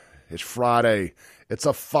It's Friday. It's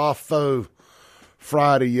a FAFO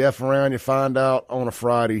Friday. You F around, you find out on a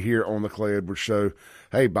Friday here on the Clay Edwards Show.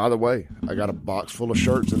 Hey, by the way, I got a box full of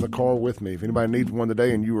shirts in the car with me. If anybody needs one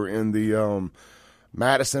today and you are in the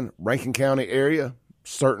Madison, Rankin County area,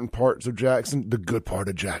 certain parts of Jackson, the good part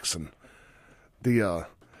of Jackson, the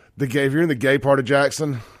gay, if you're in the gay part of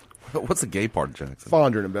Jackson. What's the gay part of Jackson?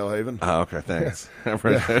 Fondren and Belhaven. Oh, okay, thanks.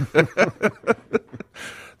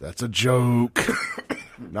 That's a joke.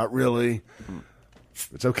 Not really.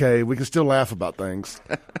 It's okay. We can still laugh about things.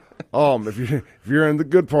 If you're in the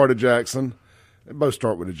good part of Jackson, they both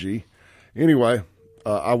start with a G. Anyway,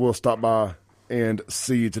 I will stop by and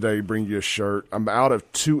see you today, bring you a shirt. I'm out of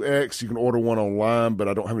 2X. You can order one online, but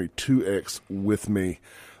I don't have any 2X with me.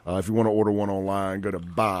 If you want to order one online, go to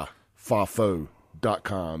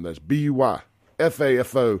buyfafo.com. That's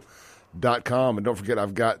BUYFAFO.com. And don't forget,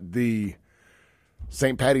 I've got the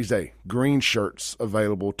St. Patty's Day green shirts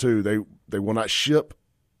available too. They will not ship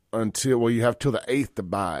until, well, you have till the 8th to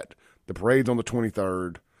buy it. The parade's on the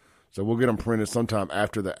 23rd, so we'll get them printed sometime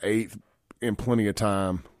after the 8th in plenty of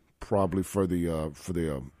time, probably for the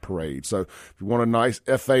parade. So if you want a nice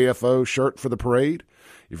FAFO shirt for the parade,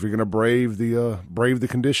 if you're going to brave the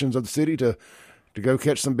conditions of the city to go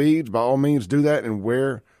catch some beads, by all means do that and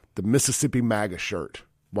wear the Mississippi MAGA shirt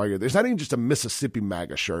while you're there. It's not even just a Mississippi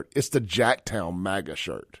MAGA shirt. It's the Jacktown MAGA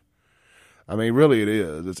shirt. I mean, really it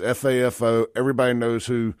is. It's FAFO. Everybody knows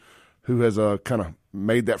who has kind of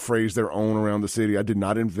made that phrase their own around the city. I did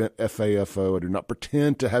not invent FAFO. I do not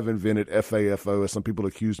pretend to have invented FAFO, as some people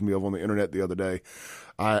accused me of on the internet the other day.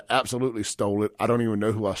 I absolutely stole it. I don't even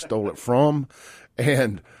know who I stole it from.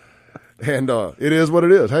 And it is what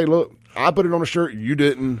it is. Hey, look, I put it on a shirt. You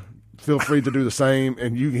didn't. Feel free to do the same,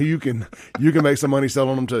 and you can make some money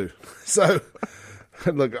selling them too. So,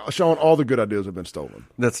 look, Shaun, all the good ideas have been stolen.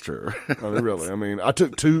 That's true. I mean, really. I mean, I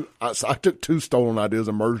took two stolen ideas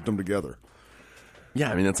and merged them together.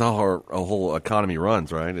 Yeah, I mean, that's how our whole economy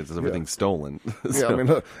runs, right? It's everything's stolen. Yeah, I mean,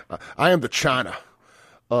 look, I am the China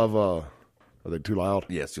of. Are they too loud?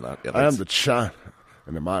 Yes, too loud. Yeah, I am the China,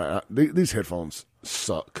 and these headphones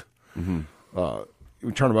suck. Mm-hmm.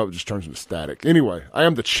 We turn them up, it just turns into static. Anyway, I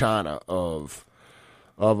am the China of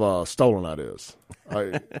stolen ideas.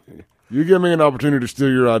 You give me an opportunity to steal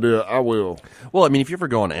your idea, I will. Well, I mean, if you ever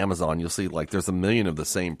go on Amazon, you'll see like there's a million of the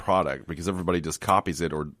same product because everybody just copies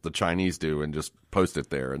it, or the Chinese do, and just post it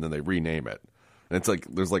there, and then they rename it. And it's like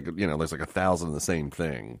there's like 1,000 of the same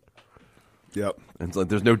thing. Yep. And it's like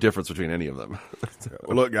there's no difference between any of them.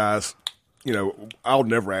 Well, look, guys, I'll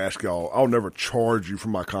never ask y'all. I'll never charge you for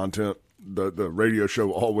my content. The radio show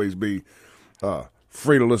will always be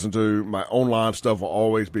free to listen to. My online stuff will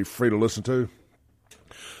always be free to listen to.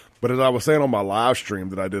 But as I was saying on my live stream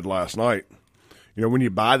that I did last night, when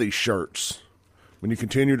you buy these shirts, when you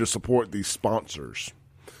continue to support these sponsors,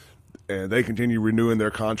 and they continue renewing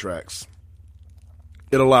their contracts,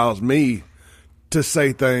 it allows me to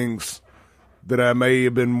say things that I may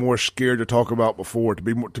have been more scared to talk about before.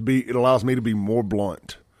 It allows me to be more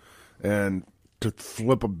blunt and to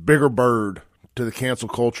flip a bigger bird to the cancel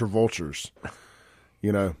culture vultures,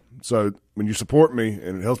 So when you support me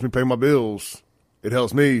and it helps me pay my bills, it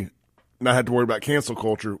helps me not have to worry about cancel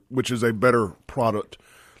culture, which is a better product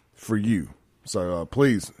for you. So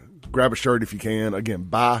please grab a shirt if you can. Again,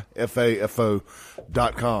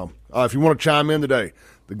 buyfafo.com. If you want to chime in today,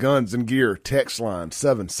 the Guns and Gear text line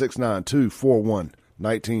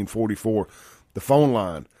 769-241-1944. The phone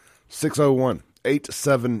line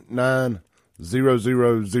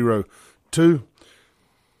 601-879-0002.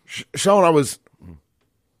 Shaun,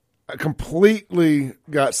 I completely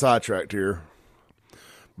got sidetracked here,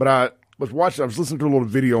 but I was listening to a little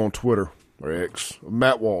video on Twitter or X,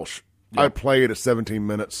 Matt Walsh. Yep. I played at 17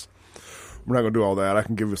 minutes. We're not going to do all that. I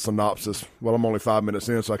can give a synopsis. Well, I'm only 5 minutes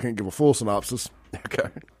in, so I can't give a full synopsis. Okay.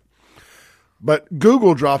 But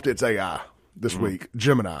Google dropped its AI this week,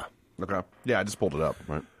 Gemini. Okay. Yeah, I just pulled it up.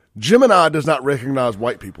 Right. Gemini does not recognize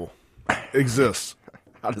white people. Exists.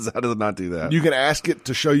 How does it not do that? You can ask it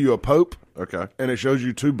to show you a pope. Okay. And it shows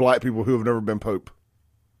you two black people who have never been pope.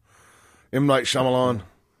 M. Night Shyamalan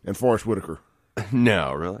and Forrest Whitaker.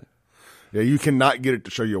 No, really? Yeah, you cannot get it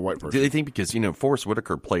to show you a white person. Do they think because, Forrest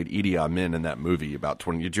Whitaker played Idi Amin in that movie about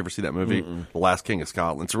 20... Did you ever see that movie? The Last King of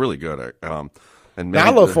Scotland. It's really good. And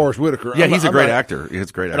I love Forrest Whitaker. Yeah, he's a great actor.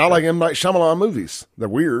 He's a great actor. And I like M. Night Shyamalan movies. They're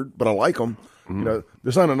weird, but I like them. Mm-hmm.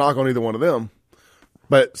 There's not a knock on either one of them.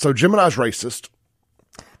 But so Gemini's racist.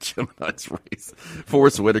 Gemini's racist.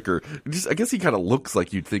 Forrest Whitaker. I guess he kind of looks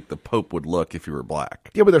like you'd think the Pope would look if he were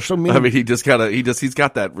black. Yeah, but there's so many. I mean, he's got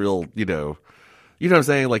that real, You know what I'm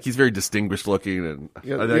saying? Like, he's very distinguished looking, and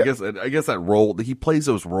I guess that role, he plays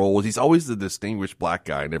those roles. He's always the distinguished black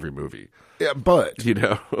guy in every movie. Yeah, but you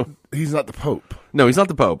know, he's not the Pope. No, he's not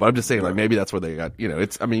the Pope. I'm just saying, like, maybe that's where they got. You know,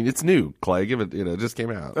 it's new. Clay, give it. You know, it just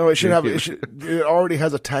came out. No, it should have. It already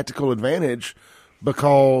has a tactical advantage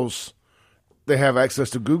because they have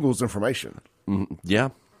access to Google's information. Yeah,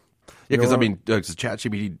 because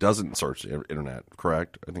ChatGPT doesn't search the internet,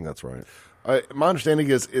 correct? I think that's right. My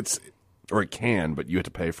understanding is or it can, but you have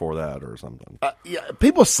to pay for that or something. Yeah,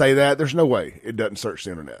 people say that. There's no way it doesn't search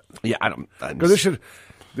the internet. Yeah, I don't. Because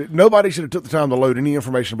nobody should have took the time to load any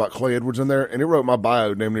information about Clay Edwards in there, and it wrote my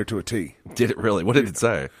bio damn near to a T. Did it really? What did it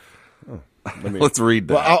say? Let's read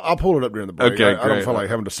that. Well, I'll pull it up during the break. Okay, I don't feel like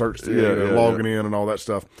having to search logging in and all that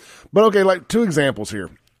stuff. But okay, like 2 examples here.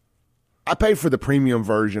 I pay for the premium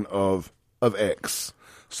version of X,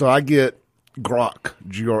 so I get Gronk,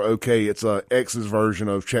 G-R-O-K. It's X's version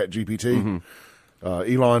of ChatGPT,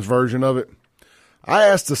 Elon's version of it. I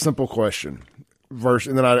asked a simple question,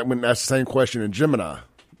 and then I went and asked the same question in Gemini.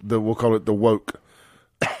 We'll call it the woke,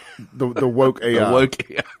 the woke AI. The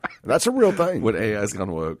woke AI. That's a real thing. What AI's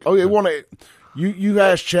gone woke? Oh, you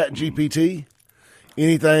ask ChatGPT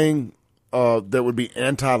anything that would be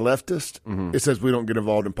anti-leftist. It says we don't get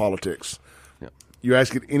involved in politics. Yeah. You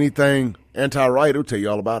ask it anything anti-right, it'll tell you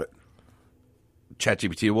all about it.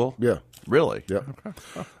 ChatGPT will? Yeah. Really? Yeah. Okay.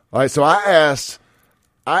 All right, so I asked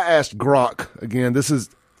Gronk, again, this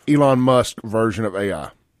is Elon Musk version of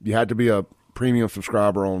AI. You had to be a premium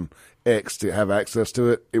subscriber on X to have access to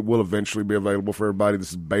it. It will eventually be available for everybody.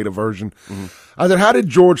 This is beta version. I said, how did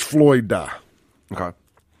George Floyd die? Okay.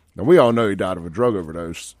 Now, we all know he died of a drug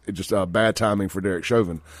overdose. It's just bad timing for Derek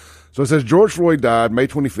Chauvin. So it says George Floyd died May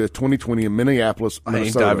 25th, 2020 in Minneapolis,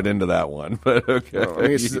 Minnesota. I ain't diving into that one, but okay. Well, I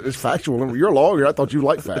mean, it's factual. You're a lawyer. I thought you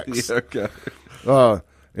liked facts. Yeah, okay.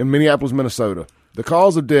 In Minneapolis, Minnesota. The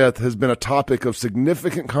cause of death has been a topic of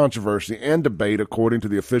significant controversy and debate, according to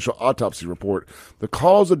the official autopsy report. The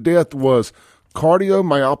cause of death was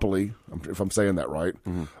cardiomyopathy, if I'm saying that right,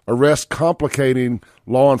 arrest complicating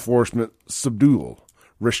law enforcement subdual,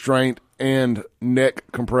 restraint, and neck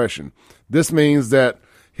compression. This means that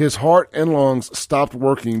his heart and lungs stopped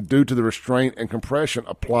working due to the restraint and compression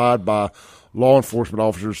applied by law enforcement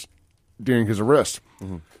officers during his arrest.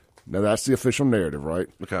 Now, that's the official narrative, right?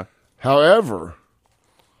 Okay. However,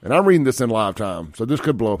 and I'm reading this in live time, so this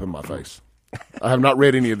could blow up in my face. I have not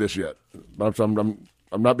read any of this yet, but I'm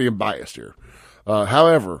not being biased here.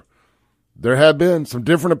 However, there have been some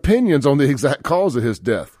different opinions on the exact cause of his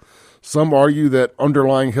death. Some argue that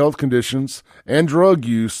underlying health conditions and drug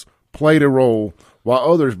use played a role, while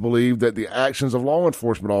others believe that the actions of law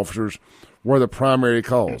enforcement officers were the primary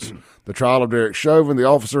cause. The trial of Derek Chauvin, the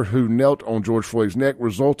officer who knelt on George Floyd's neck,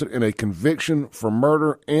 resulted in a conviction for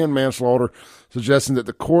murder and manslaughter, suggesting that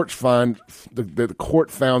the court found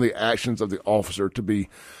the actions of the officer to be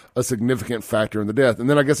a significant factor in the death. And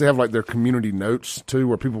then I guess they have like their community notes too,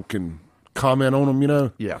 where people can comment on them, you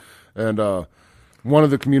know? Yeah. And one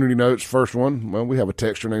of the community notes, first one, well, we have a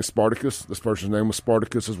texter named Spartacus. This person's name was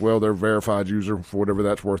Spartacus as well. They're a verified user for whatever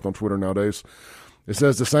that's worth on Twitter nowadays. It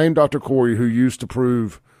says the same Dr. Corey who used to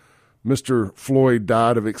prove Mr. Floyd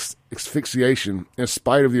died of asphyxiation in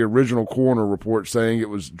spite of the original coroner report saying it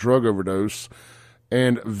was drug overdose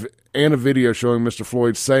and a video showing Mr.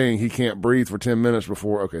 Floyd saying he can't breathe for 10 minutes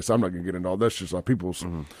before. Okay, so I'm not going to get into all that. That's just like people's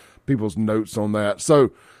notes on that.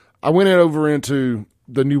 So I went over into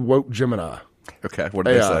the new woke Gemini. Okay, what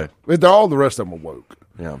did they say? All the rest of them are woke.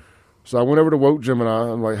 Yeah. So I went over to woke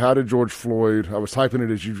Gemini. I'm like, how did George Floyd, I was typing it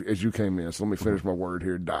as you came in, so let me finish my word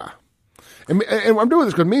here, die. And I'm doing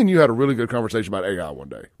this because me and you had a really good conversation about AI one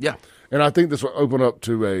day. Yeah. And I think this will open up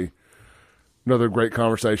to another great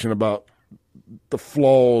conversation about the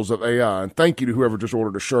flaws of AI. And thank you to whoever just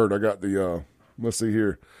ordered a shirt. I got the, let's see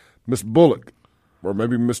here, Miss Bullock, or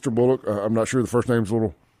maybe Mr. Bullock. I'm not sure. The first name's a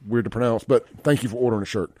little weird to pronounce, but thank you for ordering a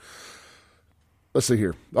shirt. Let's see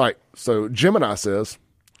here. All right. So Gemini says,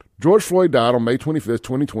 George Floyd died on May 25th,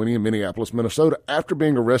 2020 in Minneapolis, Minnesota, after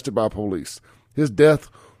being arrested by police. His death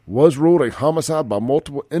was ruled a homicide by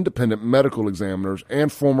multiple independent medical examiners,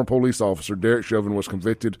 and former police officer Derek Chauvin was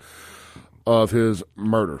convicted of his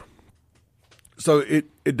murder. So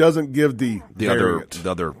it doesn't give the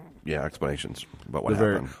other explanations about what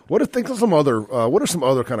happened. What are some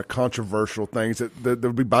other kind of controversial things that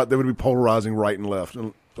would be polarizing right and left?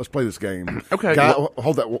 And let's play this game. Okay,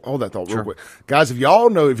 hold that thought real quick, guys. If y'all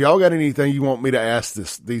got anything you want me to ask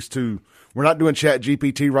these two, we're not doing Chat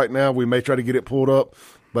GPT right now. We may try to get it pulled up.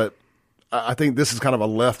 But I think this is kind of a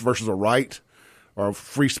left versus a right, or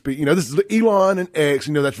free speech. You know, this is Elon and X.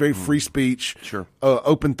 You know, that's very free speech, sure,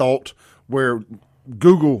 open thought. Where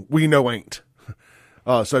Google, we know ain't.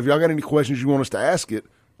 So if y'all got any questions you want us to ask it,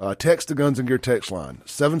 text the Guns and Gear text line,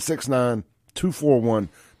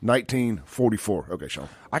 769-241-1944. Okay, Sean.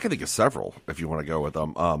 I can think of several if you want to go with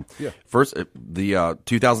them. Yeah. First, the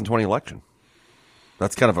 2020 election.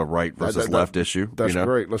 That's kind of a right versus left issue. That's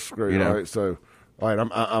great. That's great. All right, so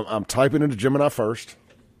I'm typing into Gemini first.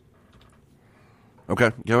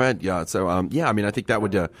 Okay, go ahead. Yeah. So I mean, I think that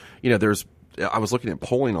would I was looking at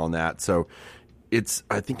polling on that. So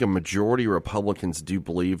I think a majority of Republicans do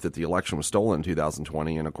believe that the election was stolen in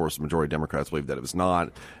 2020, and of course, the majority of Democrats believe that it was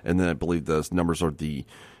not. And then I believe those numbers are the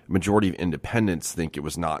majority of independents think it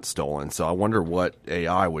was not stolen. So I wonder what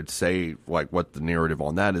AI would say, like what the narrative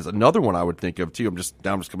on that is. Another one I would think of too. I'm just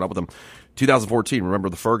coming up with them. 2014. Remember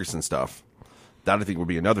the Ferguson stuff? That I think would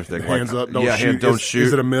be another thing. Hands up, don't shoot. Don't shoot.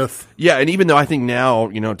 Is it a myth? Yeah, and even though I think now,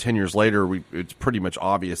 10 years later, it's pretty much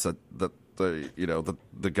obvious that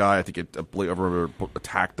the guy, I think I remember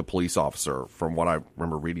attacked the police officer. From what I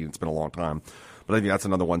remember reading, it's been a long time, but I think that's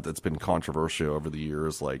another one that's been controversial over the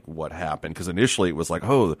years. Like what happened? Because initially it was like,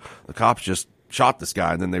 oh, the cops just shot this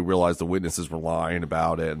guy, and then they realized the witnesses were lying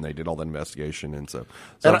about it, and they did all the investigation. And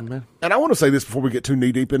and I want to say this before we get too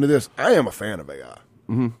knee deep into this. I am a fan of AI.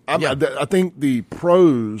 Mm-hmm. I think the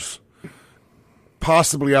pros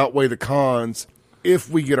possibly outweigh the cons if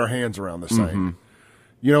we get our hands around the same. Mm-hmm.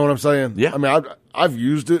 You know what I'm saying? Yeah. I mean, I've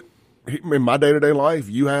used it in my day-to-day life.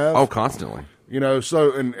 You have? Oh, constantly.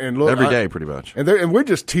 So and look, every day pretty much. And we're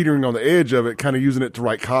just teetering on the edge of it, kind of using it to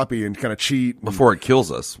write copy and kind of cheat before it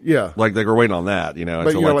kills us. Yeah, like we're waiting on that,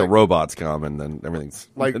 until the robots come, and then everything's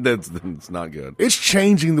like it's not good. It's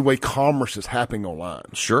changing the way commerce is happening online.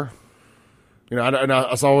 Sure.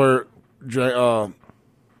 I saw where the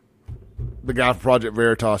guy from Project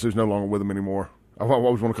Veritas, who's no longer with him anymore. I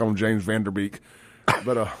always want to call him James Vanderbeek,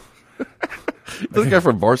 but the guy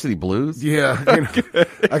from Varsity Blues. Yeah, I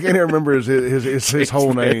can't even remember his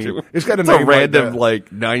whole name. It's got a name random like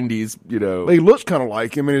 90s. But he looks kind of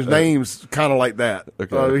like him, and his name's kind of like that.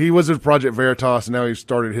 Okay. He was with Project Veritas, and now he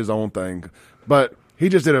started his own thing. But he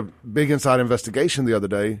just did a big inside investigation the other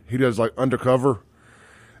day. He does like undercover,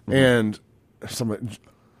 and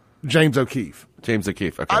James O'Keefe. James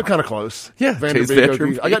O'Keefe. Okay. I'm kind of close. Yeah,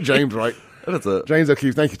 O'Keefe. I got James right. That's it. James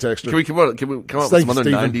O'Keefe. Thank you, Texter. Can we come up with some other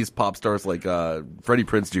Steven. 90s pop stars like Freddie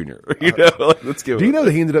Prinze Jr.? Let's go. Do you know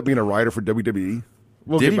that he ended up being a writer for WWE?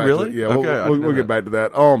 Did he really? Yeah, we'll get back to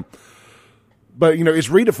that. But it's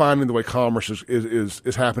redefining the way commerce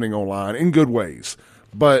is happening online in good ways.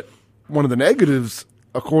 But one of the negatives,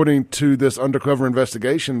 according to this undercover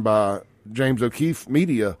investigation by James O'Keefe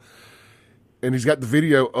Media, and he's got the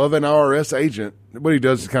video of an IRS agent. What he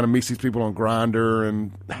does is kind of meets these people on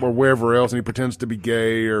Grindr or wherever else, and he pretends to be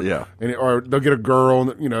gay, or they'll get a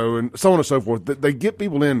girl, and so on and so forth. They get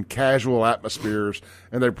people in casual atmospheres,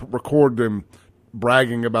 and they record them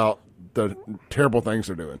bragging about the terrible things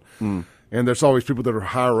they're doing. Mm. And there's always people that are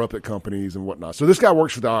higher up at companies and whatnot. So this guy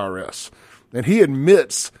works for the IRS, and he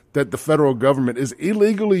admits that the federal government is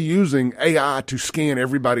illegally using AI to scan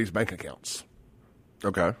everybody's bank accounts.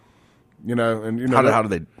 Okay. How do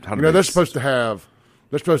they? They're supposed to have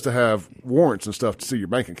warrants and stuff to see your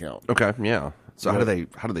bank account. Okay, yeah. So how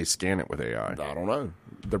do they scan it with AI? I don't know.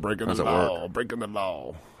 They're breaking the law. Breaking the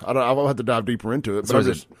law. I'll have to dive deeper into it. So is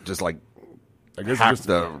it just like I guess hack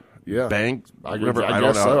the bank? I don't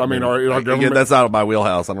know. So. I mean, our government, that's out of my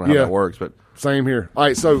wheelhouse. I don't know how that works, but same here. All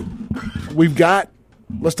right, so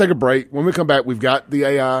let's take a break. When we come back, we've got the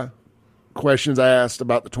AI questions asked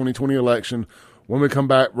about the 2020 election. When we come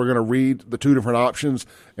back, we're going to read the two different options,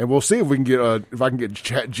 and we'll see if we can get if I can get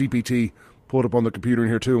Chat GPT pulled up on the computer in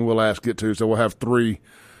here too, and we'll ask it to. So we'll have three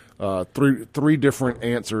different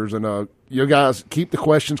answers, and you guys keep the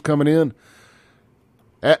questions coming in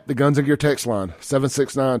at the Guns and Gear text line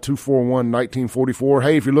 769-241-1944.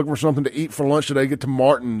 Hey, if you're looking for something to eat for lunch today, get to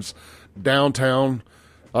Martin's downtown.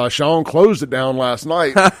 Shaun closed it down last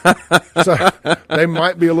night, so they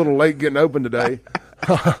might be a little late getting open today.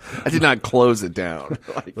 I did not close it down.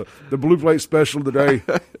 The Blue Plate Special today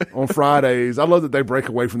on Fridays. I love that they break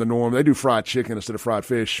away from the norm. They do fried chicken instead of fried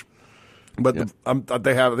fish. But I think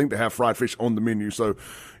they have fried fish on the menu, so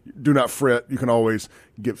do not fret. You can always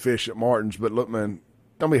get fish at Martin's. But look, man,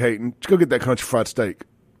 don't be hating. Just go get that country fried steak.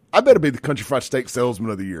 I better be the country fried steak salesman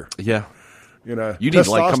of the year. Yeah. You need to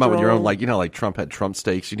come up with your own, like Trump had Trump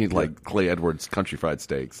steaks. You need Clay Edwards country fried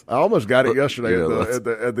steaks. I almost got it yesterday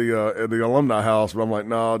at the alumni house, but I'm like,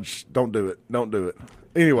 no, just don't do it. Don't do it.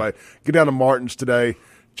 Anyway, get down to Martin's today.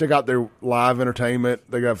 Check out their live entertainment.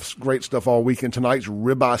 They have great stuff all weekend. Tonight's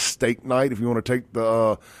ribeye steak night. If you want to take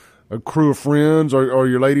a crew of friends or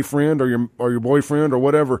your lady friend or your boyfriend or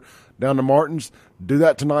whatever down to Martin's, do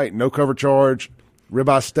that tonight. No cover charge,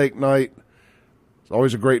 ribeye steak night. It's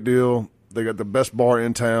always a great deal. They got the best bar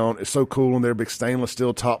in town. It's so cool in there, big stainless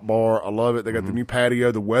steel top bar. I love it. They got the new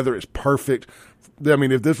patio. The weather is perfect. I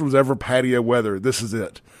mean, if this was ever patio weather, this is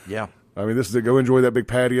it. Yeah. I mean, this is it. Go enjoy that big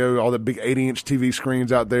patio, all the big 80-inch TV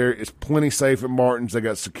screens out there. It's plenty safe at Martin's. They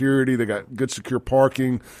got security. They got good secure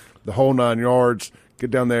parking, the whole 9 yards.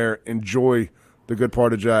 Get down there. Enjoy the good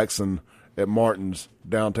part of Jackson at Martin's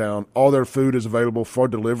downtown. All their food is available for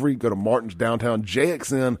delivery. Go to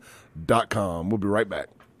martinsdowntownjxn.com. We'll be right back.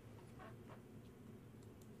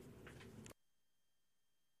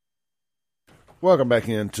 Welcome back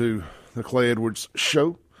into the Clay Edwards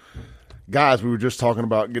Show. Guys, we were just talking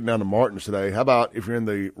about getting down to Martin's today. How about if you're in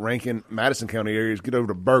the Rankin, Madison County areas, get over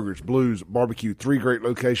to Burgers, Blues, Barbecue, 3 great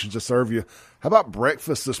locations to serve you. How about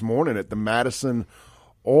breakfast this morning at the Madison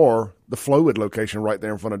or the Flowood location right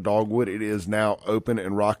there in front of Dogwood? It is now open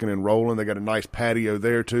and rocking and rolling. They got a nice patio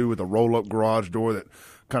there, too, with a roll-up garage door that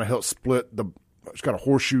kind of helps split the – it's got a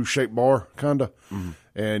horseshoe-shaped bar, kind of. Mm-hmm.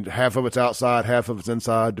 And half of it's outside, half of it's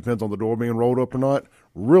inside. Depends on the door being rolled up or not.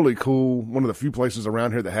 Really cool. One of the few places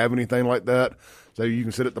around here that have anything like that. So you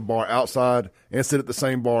can sit at the bar outside and sit at the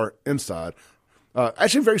same bar inside.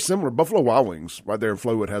 Actually, very similar. Buffalo Wild Wings right there in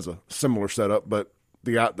Flowood has a similar setup, but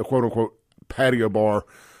the quote-unquote patio bar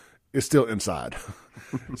is still inside.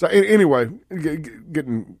 So anyway,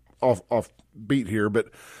 getting off beat here, but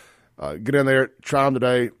get in there, try them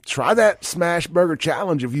today. Try that Smash Burger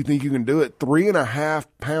Challenge if you think you can do it. 3.5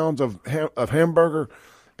 pounds of hamburger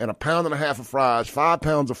and 1.5 pounds of fries, 5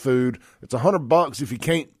 pounds of food. It's $100 if you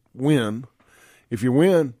can't win. If you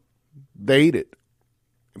win, they eat it,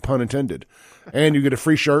 pun intended. And you get a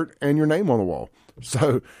free shirt and your name on the wall.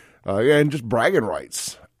 So, and just bragging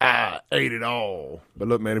rights. I ate it all. But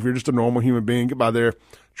look, man, if you're just a normal human being, get by there.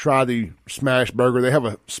 Try the Smash Burger. They have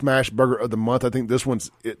a Smash Burger of the month. I think this month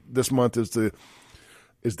is the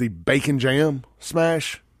bacon jam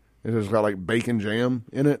smash. It's got like bacon jam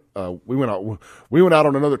in it. We went out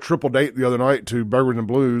on another triple date the other night to Burgers and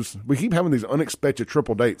Blues. We keep having these unexpected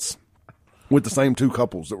triple dates with the same 2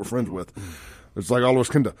 couples that we're friends with. It's like all of us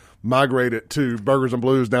kind of migrated to Burgers and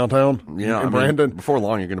Blues downtown in Brandon. Before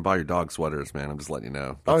long, you're going to buy your dog sweaters, man. I'm just letting you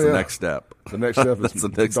know. That's the next step. The next step is that's the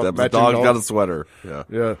next step. The dog got a sweater.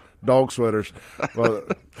 Yeah, dog sweaters. Well,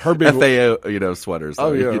 her big FAO, sweaters.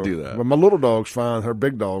 So you can do that. But my little dog's fine. Her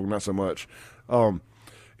big dog, not so much.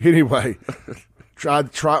 Anyway, try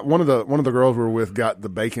one of the girls we were with got the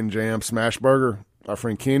bacon jam smash burger. Our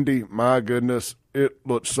friend Kendi, my goodness, it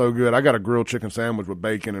looked so good. I got a grilled chicken sandwich with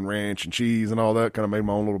bacon and ranch and cheese and all that. Kind of made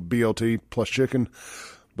my own little BLT plus chicken.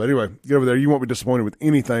 But anyway, get over there. You won't be disappointed with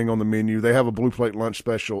anything on the menu. They have a Blue Plate lunch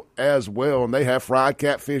special as well, and they have fried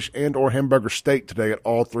catfish and or hamburger steak today at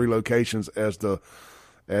all 3 locations as the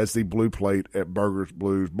Blue Plate at Burgers,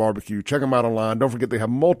 Blues, Barbecue. Check them out online. Don't forget they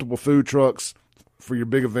have multiple food trucks for your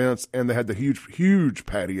big events, and they had the huge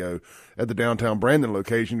patio at the downtown Brandon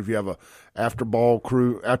location. If you have a after ball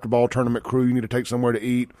tournament crew you need to take somewhere to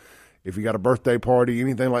eat, if you got a birthday party,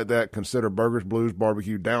 anything like that, consider Burgers, Blues,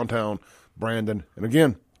 Barbecue, downtown Brandon. And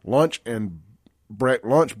again, lunch,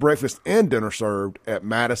 breakfast, and dinner served at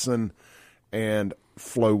Madison and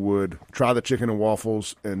Flowood. Try the chicken and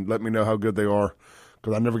waffles and let me know how good they are,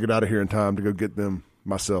 because I never get out of here in time to go get them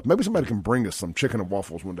myself. Maybe somebody can bring us some chicken and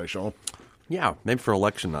waffles one day, Shaun. Yeah, maybe for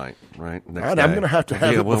election night, right? I'm going to have to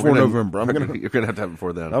have it before November. You're going to have to have it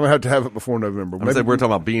before then. I'm going to have to have it before November. We're talking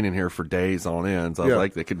about being in here for days on end, so I was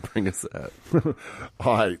like, they could bring us that.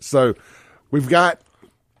 All right, so we've got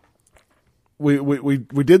we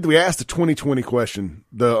asked the 2020 question.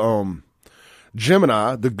 The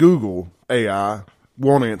Gemini, the Google AI,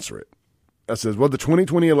 won't answer it. That says, the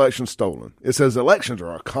 2020 election stolen. It says elections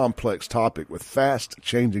are a complex topic with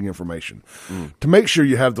fast-changing information. To make sure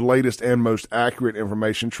you have the latest and most accurate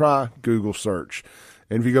information, try Google search.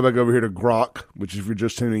 And if you go back over here to Gronk, which if you're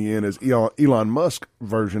just tuning in is Elon Musk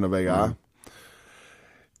version of AI,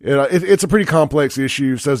 it's a pretty complex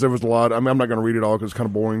issue. It says there was a lot. I mean, I'm not going to read it all because it's kind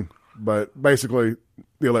of boring. But basically,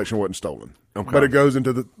 the election wasn't stolen. Okay. But it goes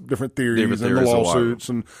into the different theories and the lawsuits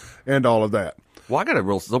and all of that. Well, I got a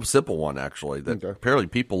real simple one, actually, that apparently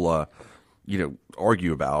people,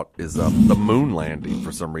 argue about is the moon landing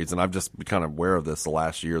for some reason. I've just been kind of aware of this the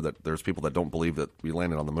last year, that there's people that don't believe that we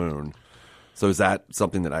landed on the moon. So is that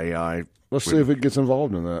something that AI... Let's see if it gets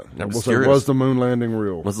involved in that. Was the moon landing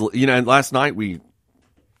real? And last night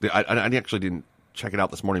I actually didn't check it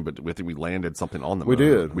out this morning, but I think we landed something on the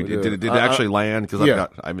moon. We did. Did it actually land? Because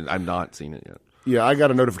I've not seen it yet. Yeah, I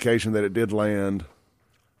got a notification that it did land.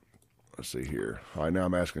 Let's see here. All right, now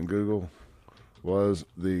I'm asking Google, was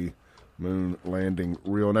the Moon landing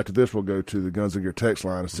real. And after this, we'll go to the Guns and Gear text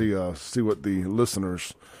line and see what the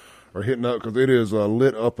listeners are hitting up, because it is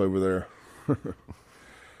lit up over there.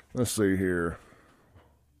 Let's see here.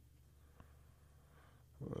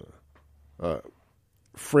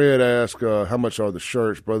 Fred asked, how much are the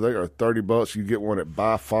shirts, bro? They are $30. You get one at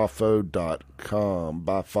buyfafo.com.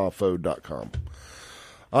 Buyfafo.com.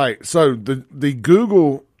 All right, so the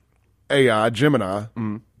Google AI, Gemini,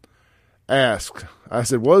 asked, I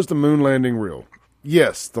said, was the moon landing real?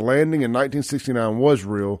 Yes, the landing in 1969 was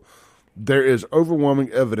real. There is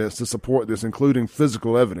overwhelming evidence to support this, including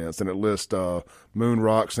physical evidence, and it lists moon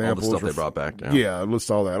rock samples. All the stuff they brought back down. Yeah, it lists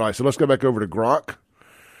all that. All right, so let's go back over to Gronk.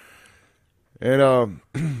 And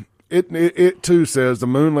it too says the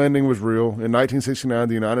moon landing was real. In 1969,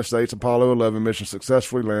 the United States Apollo 11 mission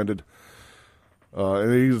successfully landed.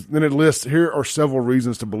 And then it lists, here are several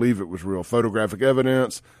reasons to believe it was real: photographic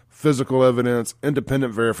evidence, physical evidence,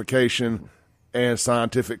 independent verification, and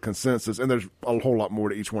scientific consensus. And there's a whole lot more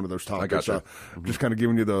to each one of those topics. I got you. I'm just kind of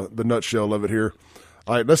giving you the nutshell of it here.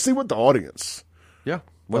 All right, let's see what the audience. Yeah,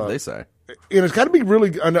 what did they say? And it's got to be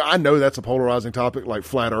really. I know that's a polarizing topic, like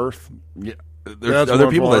flat Earth. Yeah, are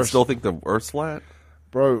there people that still think the Earth's flat,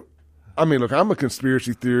 bro? I mean, look, I'm a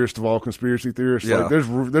conspiracy theorist of all conspiracy theorists. Yeah.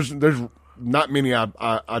 Like, there's not many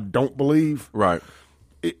I don't believe. Right.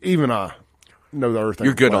 Even I know the Earth ain't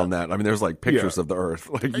You're good flat. on that. I mean, there's like pictures of the Earth.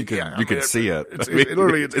 Like you can see it.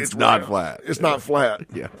 It's not flat. It's not flat.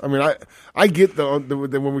 Yeah. I mean, I get the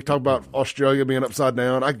when we talk about Australia being upside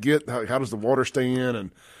down, I get how does the water stay in, and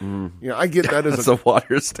I get that as the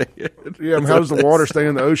water stay in. Yeah, I mean, how does the water stay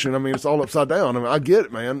in the ocean? I mean, it's all upside down. I mean, I get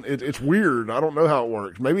it, man. It's weird. I don't know how it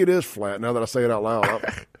works. Maybe it is flat now that I say it out loud.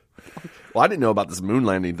 Well, I didn't know about this moon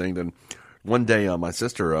landing thing. Then one day, my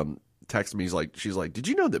sister texted me. She's like, "Did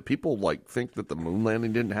you know that people like think that the moon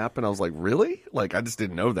landing didn't happen?" I was like, "Really? Like, I just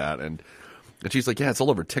didn't know that." And she's like, "Yeah, it's all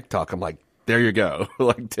over TikTok." I'm like, "There you go."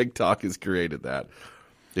 Like, TikTok has created that.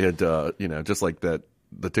 And just like that,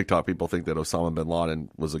 the TikTok people think that Osama bin Laden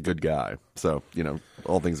was a good guy. So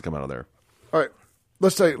all things come out of there. All right,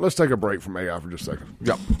 let's take a break from AI for just a second.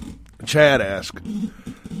 Yep. Chad asked,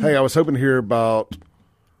 "Hey, I was hoping to hear about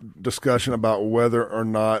discussion about whether or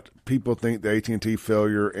not people think the AT&T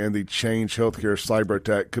failure and the Change Healthcare cyber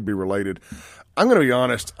attack could be related." I'm going to be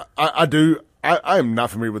honest. I do. I am not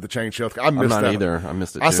familiar with the Change Healthcare. I'm not either. I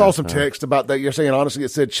missed it. I saw some text about that yesterday, and honestly, it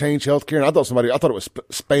said Change Healthcare, and I thought it was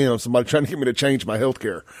spam. Somebody trying to get me to change my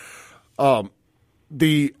healthcare.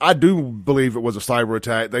 I do believe it was a cyber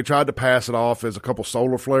attack. They tried to pass it off as a couple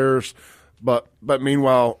solar flares, but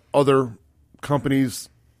meanwhile, other companies'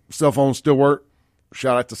 cell phones still work.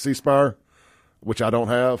 Shout out to C-Spire, which I don't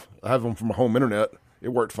have. I have them from my home internet. It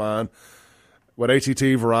worked fine. But AT&T,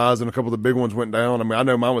 Verizon, a couple of the big ones went down. I mean, I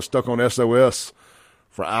know mine was stuck on SOS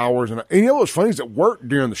for hours. And you know what's funny is it worked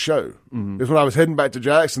during the show. Mm-hmm. It's when I was heading back to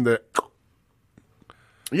Jackson that...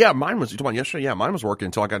 Yeah, mine was, you talking about yesterday? Yeah, mine was working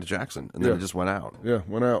until I got to Jackson, and then it just went out. Yeah,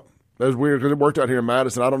 went out. That was weird because it worked out here in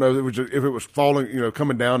Madison. I don't know if it was falling,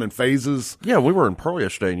 coming down in phases. Yeah, we were in Pearl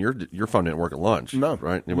yesterday, and your phone didn't work at lunch. No,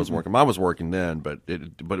 right? It wasn't working. Mine was working then, but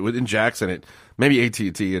in Jackson, maybe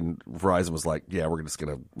AT&T and Verizon was like, yeah, we're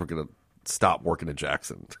gonna stop working in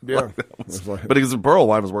Jackson. Yeah, but because in Pearl,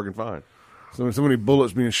 mine was working fine. So many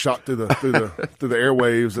bullets being shot through the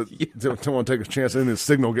airwaves that don't want to take a chance in his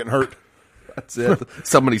signal getting hurt. That's it.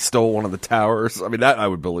 Somebody stole one of the towers. I mean, that I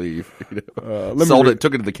would believe. Sold it,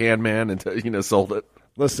 took it to the can man, and sold it.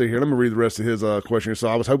 Let's see here. Let me read the rest of his question. So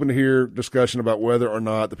I was hoping to hear discussion about whether or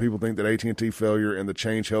not the people think that AT&T failure and the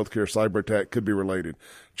Change Healthcare cyber attack could be related.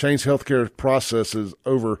 Change Healthcare processes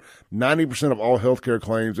over 90% of all healthcare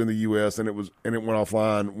claims in the U.S., and it went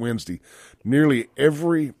offline Wednesday. Nearly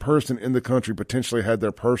every person in the country potentially had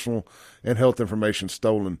their personal and health information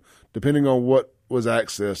stolen. Depending on what was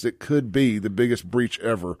accessed, it could be the biggest breach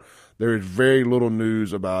ever. There is very little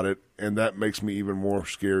news about it, and that makes me even more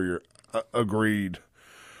scarier. Agreed,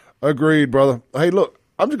 brother. Hey, look,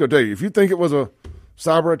 I'm just going to tell you, if you think it was a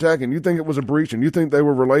cyber attack and you think it was a breach and you think they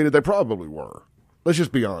were related, they probably were. Let's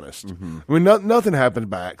just be honest. Mm-hmm. I mean, nothing happens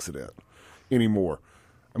by accident anymore.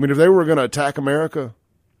 I mean, if they were going to attack America,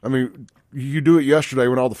 I mean, you do it yesterday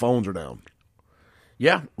when all the phones are down.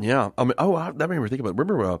 Yeah. I mean, that made me think about it.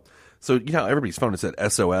 Remember, so everybody's phone said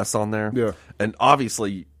SOS on there. Yeah. And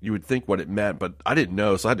obviously you would think what it meant, but I didn't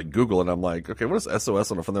know, so I had to Google it. I'm like, okay, what is SOS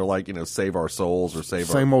on the phone? They're like, save our souls or save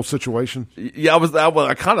Same old situation. Yeah,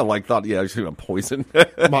 I kind of thought, yeah, I was going to poison.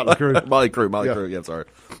 Motley Crue. Motley Crue. Yeah, sorry.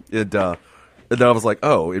 And then I was like,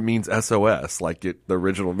 oh, it means SOS, like the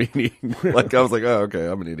original meaning. Like I was like, oh, okay,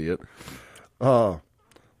 I'm an idiot.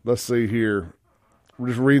 Let's see here. We're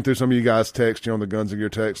just reading through some of you guys' text on the Guns and Gear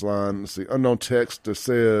text line. Let's see. Unknown text that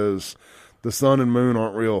says the sun and moon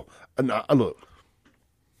aren't real. Look,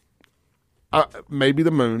 maybe the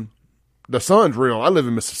moon. The sun's real. I live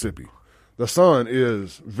in Mississippi. The sun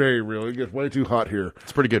is very real. It gets way too hot here. It's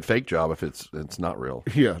a pretty good fake job if it's not real.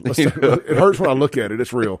 Yeah. It hurts when I look at it.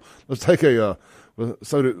 It's real. Let's take a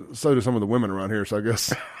so do some of the women around here, so I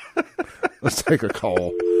guess let's take a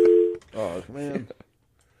call. Oh, man.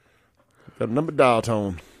 Got a number dial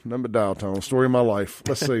tone. Story of my life.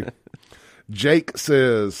 Let's see. Jake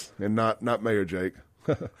says, and not Mayor Jake.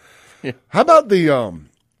 Yeah. How about the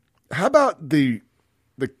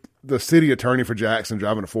city attorney for Jackson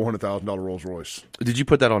driving a $400,000 Rolls Royce? Did you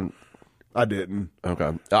put that on? I didn't.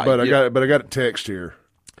 Okay, but I got a text here.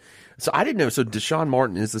 So I didn't know. So Deshaun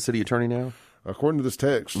Martin is the city attorney now, according to this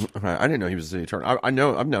text. Okay, I didn't know he was the city attorney. I've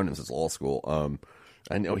known him since law school.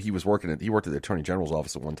 I know he worked at the Attorney General's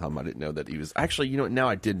office at one time. I didn't know that he was actually. Now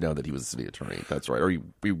I did know that he was a city attorney. That's right. Or he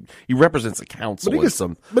represents the council.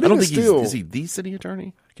 But I don't think is he the city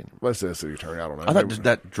attorney? Let's say city attorney. I don't know. I thought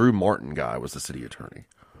that Drew Martin guy was the city attorney.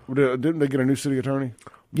 Didn't they get a new city attorney?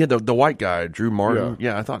 Yeah, the white guy, Drew Martin.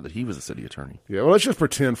 Yeah, I thought that he was a city attorney. Yeah, well, let's just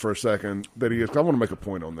pretend for a second that he is. I want to make a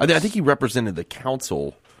point on this. I think he represented the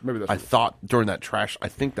council. Maybe that's. I thought during that trash. I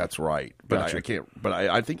think that's right, but gotcha. I can't. But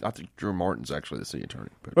I think Drew Martin's actually the city attorney.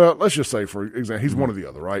 But. Well, let's just say for example, he's one or the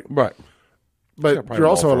other, right? Right. But you're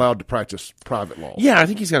also allowed to practice private law. Yeah, I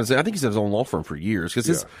think he's had his own law firm for years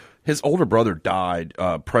because his older brother died.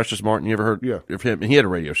 Precious Martin. You ever heard of him? He had a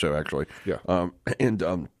radio show actually. Yeah. In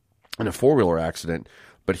a 4-wheeler accident.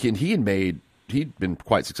 But he'd been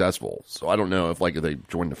quite successful, so I don't know if they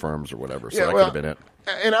joined the firms or whatever. So that could have been it.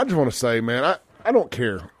 And I just want to say, man, I don't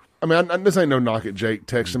care. I mean, this ain't no knock at Jake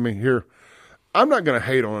texting me here. I'm not going to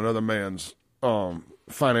hate on another man's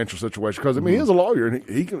financial situation because I mean he's a lawyer and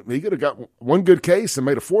he could have got one good case and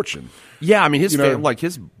made a fortune. Yeah, I mean his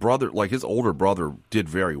brother, his older brother, did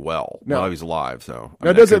very well while he was alive. So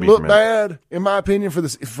now, does it look bad, in my opinion,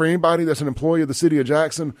 for anybody that's an employee of the city of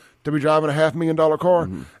Jackson to be driving a $500,000 car?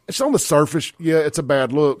 Mm-hmm. It's on the surface, it's a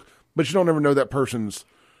bad look, but you don't ever know that person's,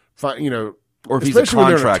 or if he's a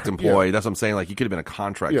contract employee. That's what I'm saying. He could have been a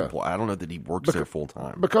contract employee. I don't know that he works there full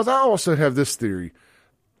time. Because I also have this theory.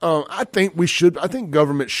 I think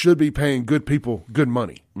government should be paying good people good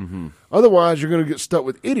money. Mm-hmm. Otherwise, you're going to get stuck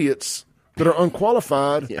with idiots that are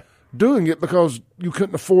unqualified doing it because you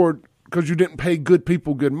couldn't afford because you didn't pay good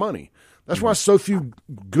people good money. That's why so few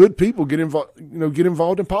good people get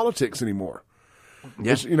involved in politics anymore.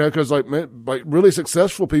 Yeah. Because really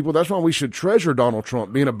successful people. That's why we should treasure Donald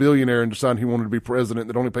Trump being a billionaire and deciding he wanted to be president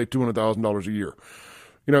that only paid $200,000 a year.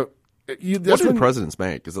 What do presidents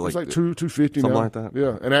make? Is it it's like $250 something now? Like that?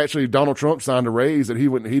 Yeah, and actually Donald Trump signed a raise that he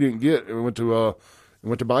didn't get. It went to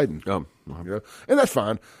Biden. And that's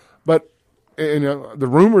fine. But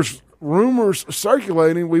the rumors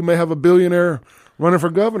circulating, we may have a billionaire running for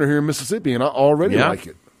governor here in Mississippi, and I already like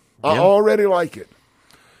it. I already like it.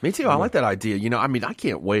 Me too. I like that idea. I mean, I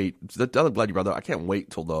can't wait. The other glad you brought that up. I can't wait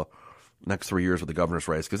till the next 3 years with the governor's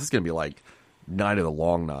race because it's going to be like Night of the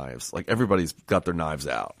Long Knives. Everybody's got their knives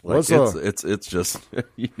out. It's just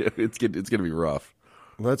it's going to be rough.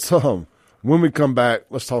 Let's when we come back,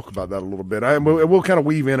 let's talk about that a little bit. We'll kind of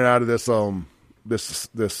weave in and out of this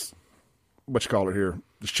this what you call it here,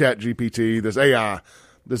 this Chat GPT,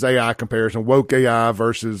 this AI comparison, woke AI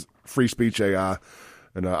versus free speech AI.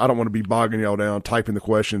 And I don't want to be bogging y'all down typing the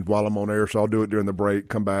questions while I'm on air, so I'll do it during the break,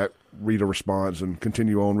 come back, read a response, and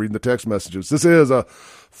continue on reading the text messages. This is a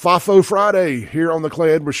FAFO Friday here on the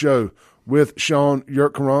Clay Edwards Show with Shaun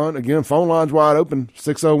YURTKURAN. Again, phone lines wide open,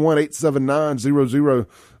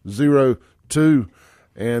 601-879-0002.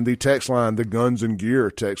 And the text line, the Guns and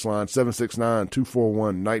Gear text line,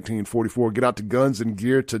 769-241-1944. Get out to Guns and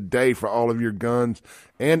Gear today for all of your guns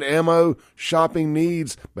and ammo shopping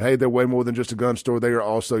needs. But hey, they're way more than just a gun store. They are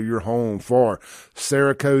also your home for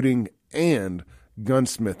Cerakoting and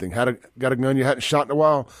gunsmithing. Got a gun you hadn't shot in a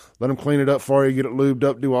while? Let them clean it up for you, get it lubed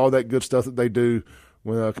up, do all that good stuff that they do.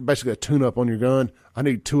 Basically a tune-up on your gun. I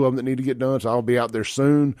need 2 of them that need to get done, so I'll be out there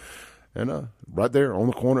soon. And right there on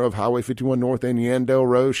the corner of Highway 51 North and Yandell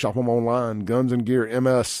Road. Shop them online,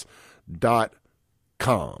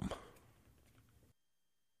 gunsandgearms.com.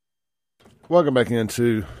 Welcome back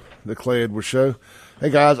into the Clay Edwards Show. Hey,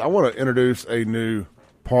 guys, I want to introduce a new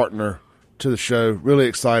partner to the show. Really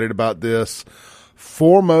excited about this.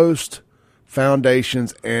 Foremost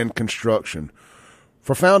Foundations and Construction.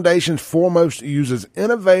 For foundations, Foremost uses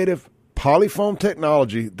innovative polyfoam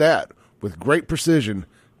technology that, with great precision,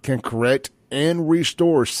 can correct and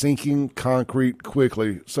restore sinking concrete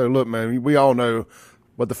quickly. So look, man, we all know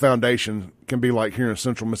what the foundation can be like here in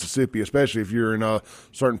central Mississippi, especially if you're in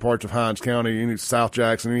certain parts of Hinds County, any South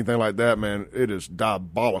Jackson, anything like that, man. It is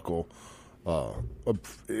diabolical.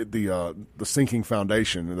 The sinking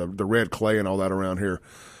foundation, the red clay and all that around here.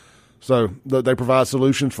 So they provide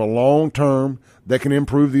solutions for long term that can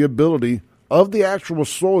improve the ability of the actual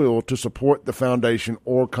soil to support the foundation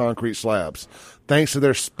or concrete slabs. Thanks to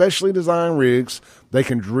their specially designed rigs, they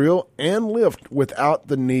can drill and lift without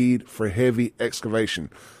the need for heavy excavation.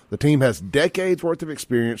 The team has decades worth of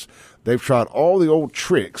experience. They've tried all the old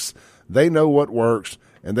tricks. They know what works,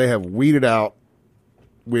 and they have weeded out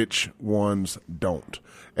which ones don't.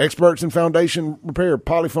 Experts in foundation repair,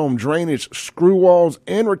 polyfoam, drainage, screw walls,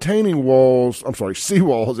 and retaining walls.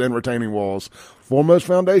 Seawalls and retaining walls.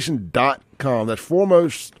 ForemostFoundation.com. That's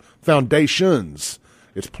Foremost Foundations.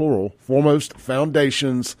 It's plural.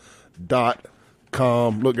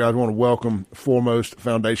 ForemostFoundations.com. Look, guys, I want to welcome Foremost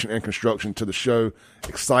Foundation and Construction to the show.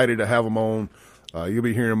 Excited to have them on. You'll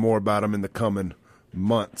be hearing more about them in the coming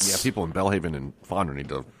months. Yeah, people in Belhaven and Fonder need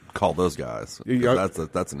to call those guys.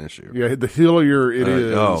 That's an issue. Yeah, the hillier it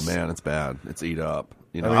is. Oh, man, it's bad. It's eat up.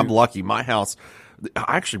 I'm lucky. My house,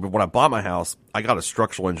 actually, when I bought my house, I got a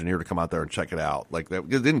structural engineer to come out there and check it out. Like, it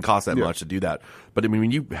didn't cost that much to do that. But, I mean,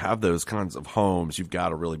 when you have those kinds of homes, you've got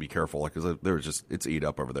to really be careful. Like, because it's eat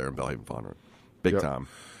up over there in Belhaven Fonder. Big time.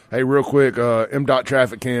 Hey, real quick, MDOT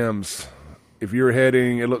traffic cams. If you're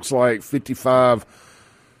heading, it looks like 55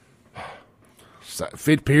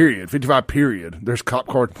 period. There's cop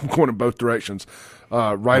cars going in both directions.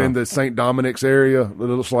 In the St. Dominics area. It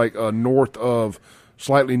looks like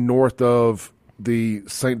slightly north of the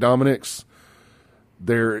St. Dominics.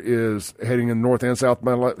 There is heading in north and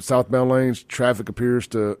southbound lanes. Traffic appears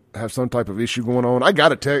to have some type of issue going on. I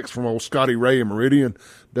got a text from old Scotty Ray in Meridian.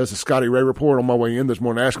 Does a Scotty Ray report on my way in this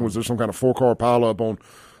morning asking was there some kind of 4-car pileup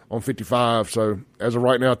on 55. So as of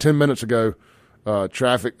right now, 10 minutes ago,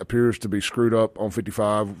 traffic appears to be screwed up on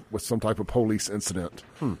 55 with some type of police incident.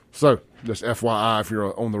 So just FYI if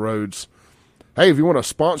you're on the roads. Hey, if you want to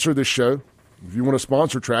sponsor this show, if you want to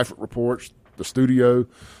sponsor traffic reports, the studio,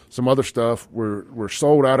 some other stuff, we're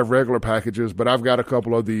sold out of regular packages, but I've got a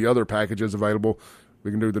couple of the other packages available.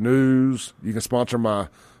 We can do the news. You can sponsor my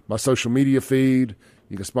social media feed.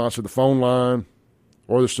 You can sponsor the phone line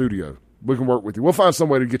or the studio. We can work with you. We'll find some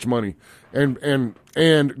way to get you money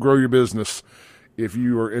and grow your business if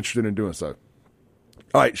you are interested in doing so.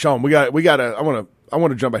 All right, Shaun, I want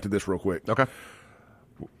to jump back to this real quick. Okay.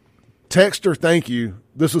 Texter, thank you.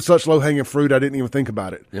 This was such low-hanging fruit, I didn't even think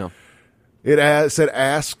about it. Yeah. It said,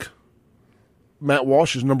 ask Matt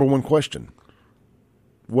Walsh's number one question.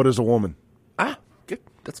 What is a woman? Good.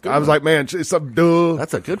 That's a good. I was like, man, it's a duh.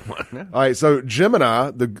 That's a good one. Yeah. All right, so Gemini,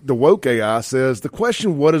 the woke AI, says the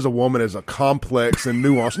question, what is a woman, is a complex and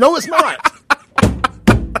nuanced. No, it's not.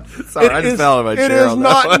 Sorry, I just fell out of my chair. It is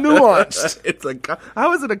not nuanced.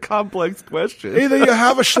 How is it a complex question? Either you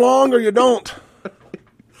have a schlong or you don't.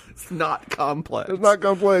 It's not complex. It's not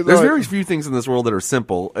complex. There's very few things in this world that are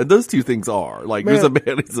simple, and those two things are. Like, there's a man,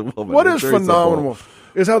 there's a woman. What is phenomenal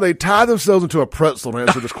is how they tie themselves into a pretzel to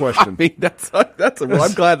answer this question. I mean,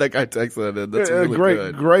 I'm glad that guy texted that in. That's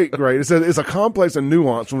really good. Great. It says it's a complex and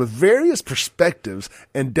nuanced with various perspectives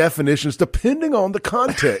and definitions depending on the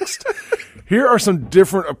context. Here are some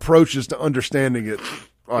different approaches to understanding it.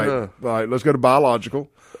 All right, let's go to biological.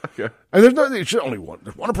 Okay. And there's only one.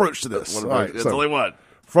 There's one approach to this. There's only one.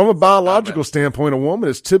 From a biological standpoint, a woman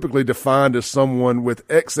is typically defined as someone with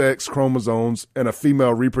XX chromosomes and a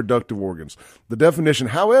female reproductive organs. The definition,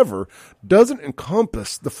 however, doesn't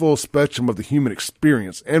encompass the full spectrum of the human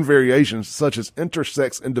experience and variations such as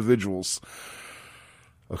intersex individuals.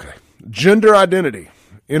 Okay. Gender identity.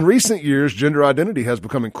 In recent years, gender identity has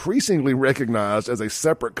become increasingly recognized as a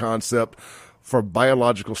separate concept for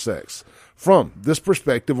biological sex. From this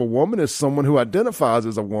perspective, a woman is someone who identifies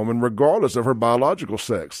as a woman regardless of her biological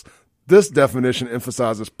sex. This definition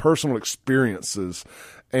emphasizes personal experiences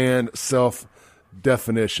and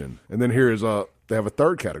self-definition. And then here is they have a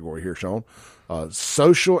third category here, Shaun,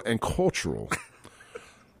 social and cultural.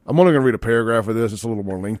 I'm only going to read a paragraph of this. It's a little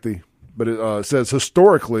more lengthy. But it says,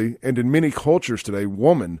 historically and in many cultures today,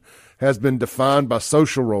 woman has been defined by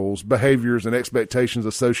social roles, behaviors, and expectations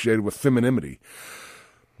associated with femininity.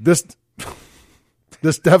 This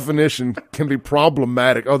definition can be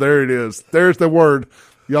problematic. Oh, there it is. There's the word.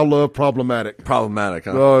 Y'all love problematic. Problematic,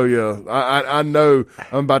 huh? Oh, yeah. I know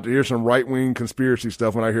I'm about to hear some right-wing conspiracy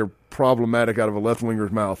stuff when I hear problematic out of a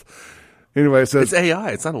left-winger's mouth. Anyway, it says it's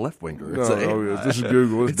AI. It's not a left-winger. It's AI. This is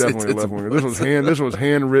Google. It's definitely a left-winger. This was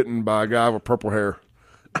handwritten by a guy with purple hair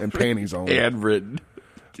and panties on. Handwritten.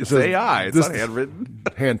 It's AI. It's not handwritten.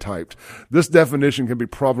 Hand-typed. This definition can be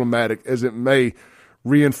problematic as it may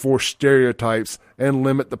reinforce stereotypes and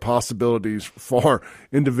limit the possibilities for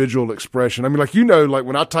individual expression. I mean, like, like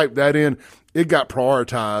when I typed that in, it got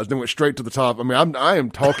prioritized and went straight to the top. I mean, I am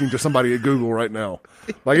talking to somebody at Google right now.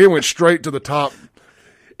 Like, it went straight to the top.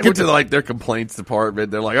 It went to like their complaints department.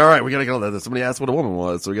 They're like, all right, we got to get on that. Somebody asked what a woman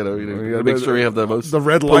was, so we got to make sure we have the most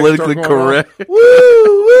red politically correct. Woo,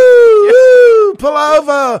 woo, woo, pull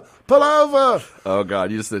over. Oh God,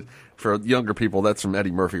 you just for younger people, that's from Eddie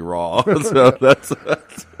Murphy Raw. So that's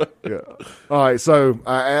yeah. All right, so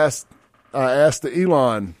I asked the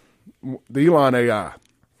Elon AI,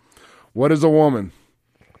 what is a woman?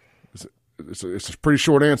 It's a pretty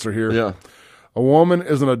short answer here. Yeah. A woman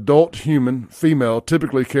is an adult human, female,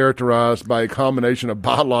 typically characterized by a combination of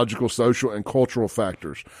biological, social, and cultural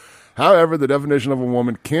factors. However, the definition of a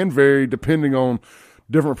woman can vary depending on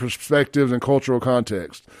different perspectives and cultural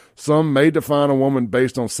context. Some may define a woman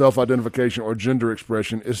based on self-identification or gender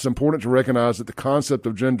expression. It's important to recognize that the concept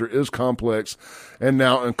of gender is complex and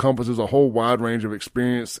now encompasses a whole wide range of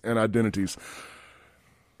experience and identities.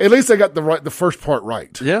 At least they got the first part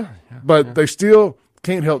right. Yeah. But they still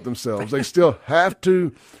can't help themselves. They still have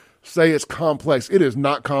to say it's complex. It is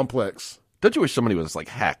not complex. Don't you wish somebody would just like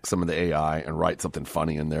hack some of the AI and write something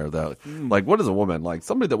funny in there though? Like, what is a woman? Like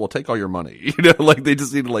somebody that will take all your money. Like they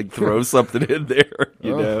just need to like throw something in there.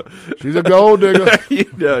 You know, she's a gold digger.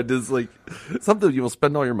 Just like something you will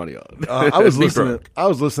spend all your money on. I was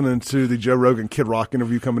listening to the Joe Rogan Kid Rock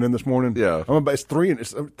interview coming in this morning. Yeah, it's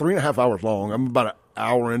 3.5 hours long. I'm about an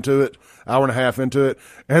hour and a half into it,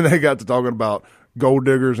 and they got to talking about gold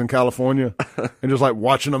diggers in California and just like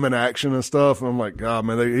watching them in action and stuff. And I'm like, God,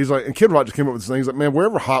 man, he's like, and Kid Rock just came up with this thing. He's like, man,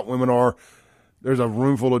 wherever hot women are, there's a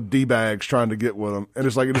room full of D-bags trying to get with them. And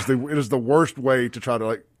it's like, it is the worst way to try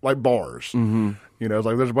to like bars. Mm-hmm. It's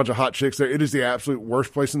like, there's a bunch of hot chicks there. It is the absolute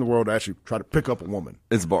worst place in the world to actually try to pick up a woman.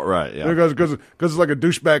 It's right. Yeah. Because it's like a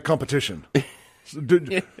douchebag competition.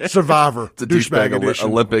 Survivor. It's a douchebag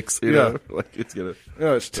Olympics. You know? Like it's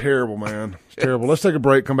terrible, man. It's terrible. Let's take a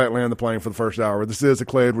break, come back, land the plane for the first hour. This is the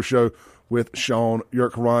Clay Edwards Show with Shaun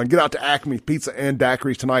YURTKURAN. Get out to Acme Pizza and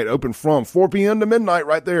Daiquiris tonight, open from 4 p.m. to midnight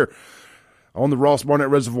right there on the Ross Barnett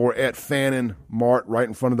Reservoir at Fannin Mart, right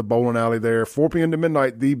in front of the bowling alley there. 4 p.m. to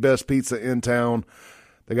midnight, the best pizza in town.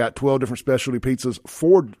 They got 12 different specialty pizzas,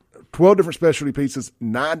 12 different specialty pizzas,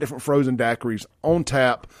 9 different frozen daiquiris on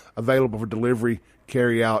tap, available for delivery,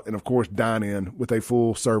 carry out, and of course dine in with a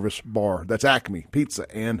full service bar. That's Acme Pizza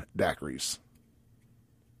and Daiquiris.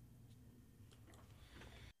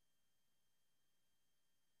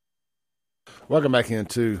 Welcome back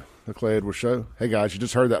into the Clay Edwards Show. Hey guys, you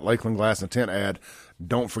just heard that Lakeland Glass and Tent ad.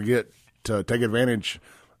 Don't forget to take advantage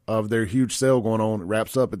of their huge sale going on. It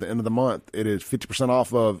wraps up at the end of the month. It is 50%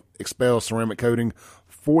 off of Expel ceramic coating,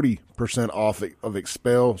 40% off of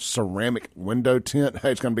Expel ceramic window tint.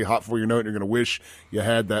 Hey, it's going to be hot before you know it. You're going to wish you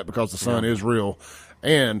had that because the sun is real.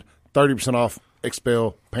 And 30% off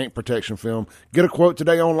Expel paint protection film. Get a quote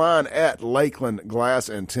today online at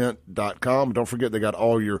lakelandglassandtent.com. Don't forget they got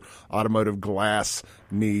all your automotive glass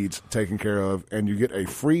needs taken care of, and you get a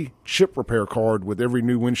free chip repair card with every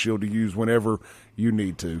new windshield to use whenever you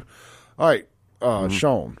need to. All right,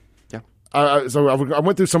 Shaun. Yeah. So I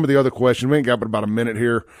went through some of the other questions. We ain't got but about a minute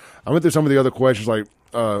here. I went through some of the other questions like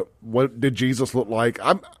what did Jesus look like?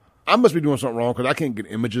 I must be doing something wrong because I can't get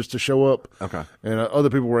images to show up. Okay. And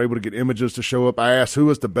other people were able to get images to show up. I asked who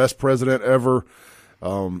was the best president ever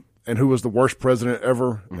and who was the worst president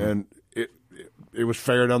ever. Mm-hmm. And it was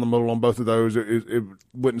fair down the middle on both of those. It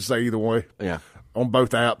wouldn't say either way on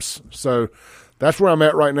both apps. So that's where I'm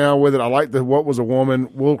at right now with it. I like the what was a woman.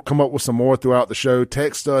 We'll come up with some more throughout the show.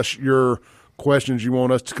 Text us your questions you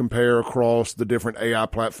want us to compare across the different AI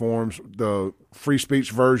platforms, the free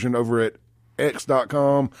speech version over at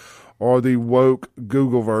X.com or the woke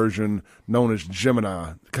Google version known as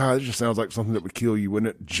Gemini. God, it just sounds like something that would kill you,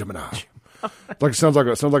 wouldn't it? Gemini. Like it sounds like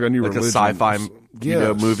a new like religion. A sci-fi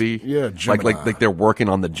movie. Yeah, Gemini. Like they're working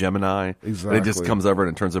on the Gemini. Exactly. And it just comes over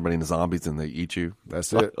and it turns everybody into zombies and they eat you.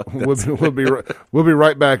 That's it. We'll be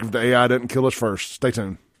right back if the AI doesn't kill us first. Stay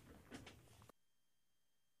tuned.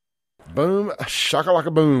 Boom,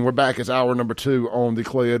 shakalaka boom. We're back. It's hour number 2 on the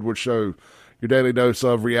Clay Edwards Show. Your daily dose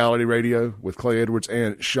of reality radio with Clay Edwards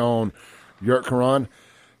and Shaun YURTKURAN.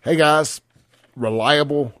 Hey, guys,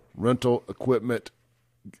 reliable rental equipment.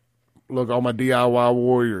 Look, all my DIY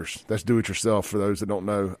warriors, that's do-it-yourself for those that don't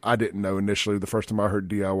know. I didn't know initially the first time I heard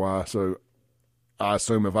DIY, so I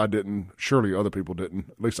assume if I didn't, surely other people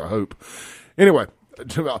didn't. At least I hope. Anyway,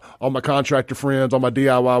 all my contractor friends, all my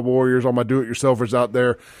DIY warriors, all my do-it-yourselfers out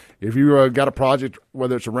there, if you got a project,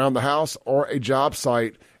 whether it's around the house or a job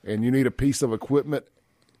site, and you need a piece of equipment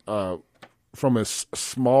from as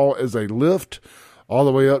small as a lift all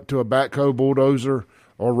the way up to a backhoe, bulldozer,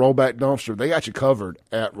 or rollback dumpster, they got you covered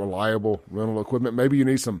at Reliable Rental Equipment. Maybe you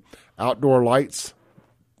need some outdoor lights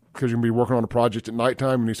because you're going to be working on a project at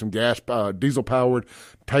nighttime. You need some diesel-powered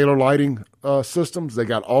Taylor lighting systems. They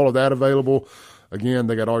got all of that available. Again,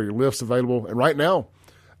 they got all your lifts available. And right now,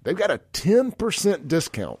 they've got a 10%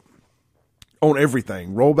 discount on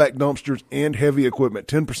everything, rollback dumpsters and heavy equipment,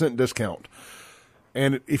 10% discount.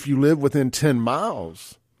 And if you live within 10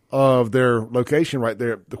 miles of their location right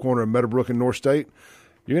there at the corner of Meadowbrook and North State,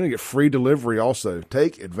 you're going to get free delivery also.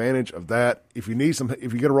 Take advantage of that. If you get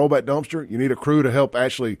a rollback dumpster, you need a crew to help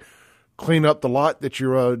actually clean up the lot that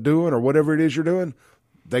you're doing or whatever it is you're doing,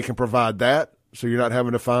 they can provide that. So you're not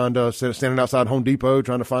having to find standing outside Home Depot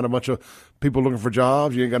trying to find a bunch of people looking for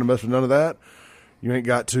jobs. You ain't got to mess with none of that. You ain't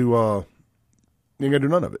got to do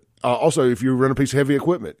none of it. Also, if you run a piece of heavy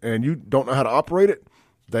equipment and you don't know how to operate it,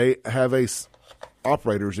 they have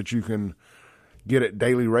operators that you can get at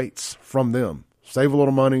daily rates from them. Save a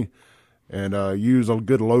little money and use a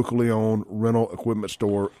good locally owned rental equipment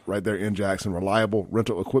store right there in Jackson. Reliable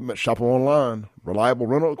Rental Equipment. Shop them online. Reliable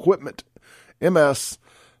Rental Equipment,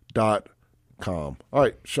 ms.com. All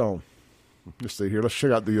right, Shaun. Let's see here. Let's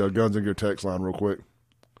check out the Guns and Gear text line real quick.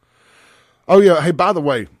 Oh, yeah. Hey, by the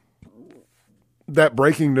way, that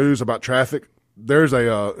breaking news about traffic, it's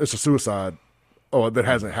a suicide. Oh, that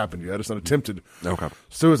hasn't happened yet. It's an attempted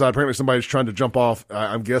suicide. Apparently somebody's trying to jump off,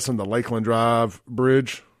 I'm guessing, the Lakeland Drive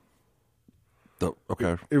bridge.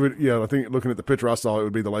 Okay. It would, yeah, I think looking at the picture I saw, it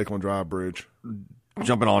would be the Lakeland Drive bridge.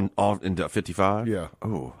 Jumping off into 55? Yeah.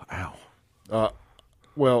 Oh, ow.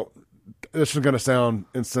 Well, this is going to sound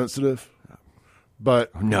insensitive,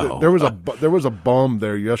 but no. There was a bum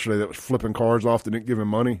there yesterday that was flipping cars off that didn't give him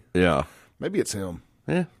money. Yeah. Maybe it's him.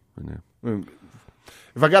 Yeah. I know. I mean,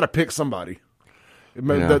 if I got to pick somebody,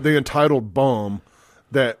 the entitled bum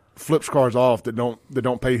that flips cars off that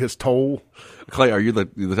don't pay his toll. Clay, are you the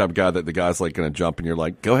type of guy that the guy's like going to jump and you're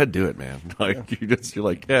like, go ahead, do it, man? Like you're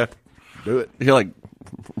like, yeah, do it. You're like,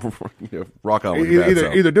 rock on with your bad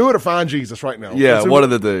self. Either do it or find Jesus right now. Yeah, one of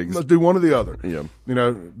the things. Let's do one or the other. Yeah,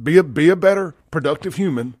 be a better, productive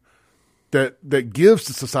human that gives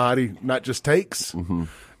to society, not just takes,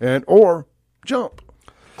 or jump.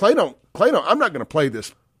 Clay don't. I'm not going to play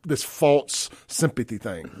this false sympathy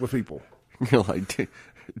thing with people. You're like,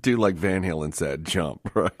 do like Van Halen said, jump,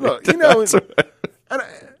 right? Look, and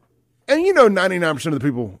 99% of the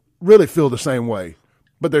people really feel the same way,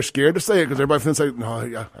 but they're scared to say it because everybody feels like,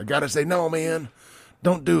 no, I got to say, no, man,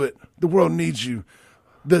 don't do it. The world needs you.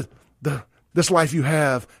 This life you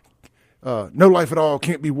have, no life at all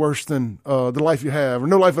can't be worse than the life you have, or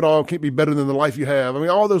no life at all can't be better than the life you have. I mean,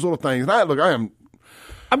 all those little things. And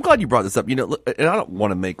I'm glad you brought this up. And I don't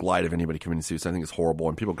want to make light of anybody committing suicide. I think it's horrible,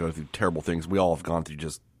 and people go through terrible things. We all have gone through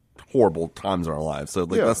just horrible times in our lives. So,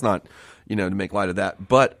 that's not, to make light of that.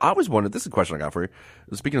 But I always wondered, this is a question I got for you.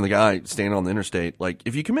 Speaking of the guy standing on the interstate, like,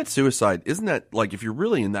 if you commit suicide, isn't that, like, if you're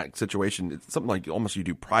really in that situation, it's something like almost you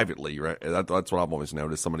do privately, right? That's what I've always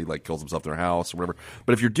noticed. Somebody, like, kills himself in their house or whatever.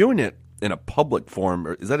 But if you're doing it in a public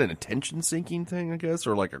forum, is that an attention-seeking thing, I guess?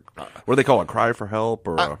 Or, like, what do they call it, a cry for help?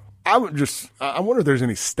 Or I wonder if there's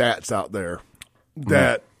any stats out there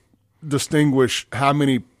that distinguish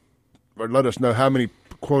let us know how many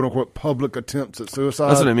quote unquote public attempts at suicide.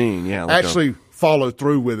 That's what I mean. Yeah, actually follow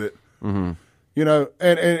through with it. And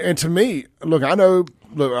to me,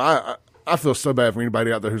 I feel so bad for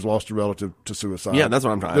anybody out there who's lost a relative to suicide. Yeah, that's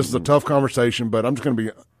what I'm trying. This is a tough conversation, but I'm just going to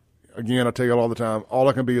be, again, I tell you all the time, all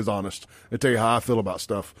I can be is honest and tell you how I feel about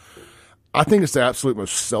stuff. I think it's the absolute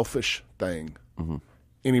most selfish thing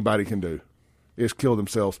anybody can do is kill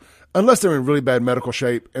themselves, unless they're in really bad medical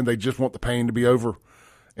shape and they just want the pain to be over.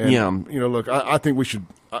 And, look, I think we should.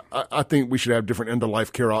 I think we should have different end of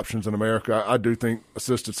life care options in America. I do think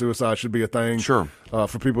assisted suicide should be a thing. Sure.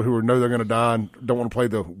 For people who know they're going to die and don't want to play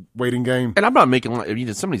the waiting game. And I'm not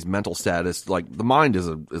making somebody's mental status, like the mind is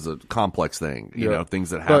a complex thing. You know,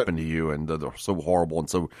 things that happen to you and they're so horrible and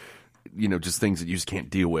so just things that you just can't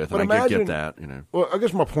deal with. And I get that. Well, I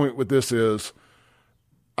guess my point with this is,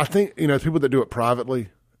 I think people that do it privately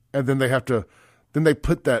and then they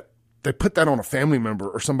put that on a family member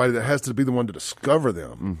or somebody that has to be the one to discover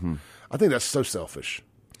them. I think that's so selfish.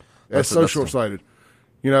 That's so short-sighted.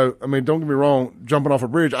 Don't get me wrong, jumping off a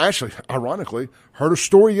bridge. I actually, ironically, heard a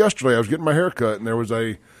story yesterday. I was getting my hair cut, and there was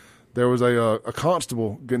a there was a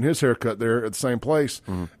constable getting his hair cut there at the same place,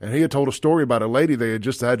 and he had told a story about a lady they had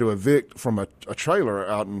just had to evict from a trailer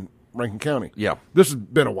out in Rankin County. Yeah. This has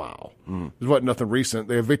been a while. This wasn't nothing recent.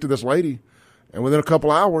 They evicted this lady, and within a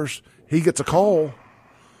couple hours, he gets a call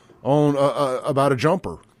on about a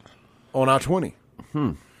jumper on I-20.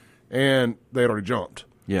 And they had already jumped.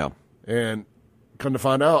 Yeah. And come to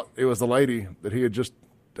find out, it was the lady that he had just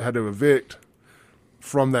had to evict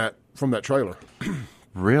from that trailer.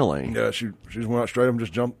 Really? Yeah, she just went out straight up and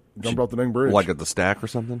just jumped off the dang bridge. Like at the stack or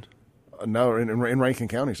something? No, in Rankin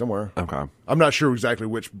County somewhere. Okay. I'm not sure exactly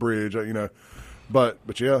which bridge, but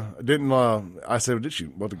yeah, didn't. I said, did she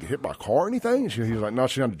get hit by a car or anything? He was like, no,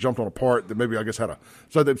 she had jumped on a part that maybe I guess had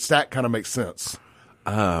so the stack kind of makes sense.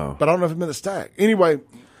 Oh. But I don't know if it meant the stack. Anyway,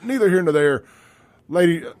 neither here nor there.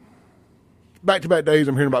 Lady, back-to-back days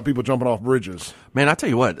I'm hearing about people jumping off bridges. Man, I tell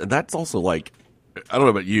you what, that's also like, I don't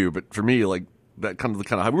know about you, but for me, like, that kind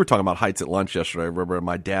of we were talking about heights at lunch yesterday. I remember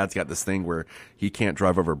my dad's got this thing where he can't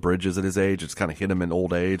drive over bridges at his age. It's kind of hit him in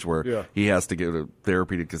old age where he has to go to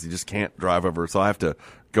therapy because he just can't drive over. So I have to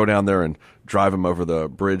go down there and drive him over the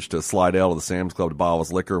bridge to Slidell to the Sam's Club to buy all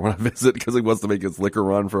his liquor when I visit because he wants to make his liquor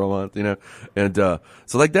run for a month, And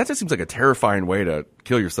so like that just seems like a terrifying way to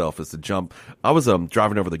kill yourself is to jump. I was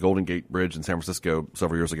driving over the Golden Gate Bridge in San Francisco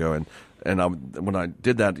several years ago, and when I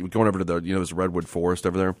did that, going over to the this redwood forest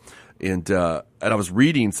over there, and I was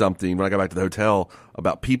reading something when I got back to the hotel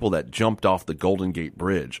about people that jumped off the Golden Gate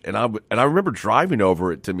Bridge, and I remember driving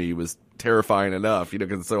over it. To me was terrifying enough,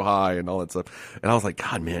 because it's so high and all that stuff. And I was like,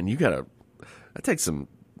 God, man, that takes some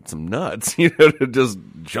nuts, to just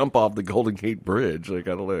jump off the Golden Gate Bridge. Like,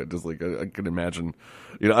 I don't know, just like I can imagine,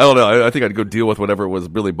 I don't know. I think I'd go deal with whatever was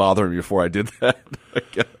really bothering me before I did that. I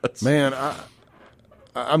guess. Man,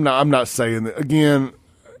 I'm not saying that again.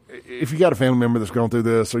 If you got a family member that's going through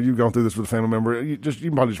this, or you've gone through this with a family member, you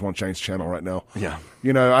probably just want to change the channel right now. Yeah,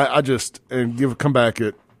 I just come back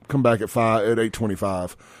at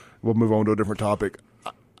 8:25. We'll move on to a different topic.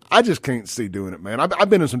 I just can't see doing it, man. I've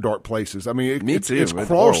been in some dark places. I mean, Me too. It's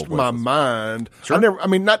crossed my mind. Sure.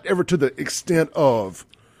 Not ever to the extent of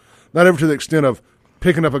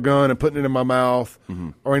picking up a gun and putting it in my mouth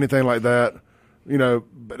or anything like that.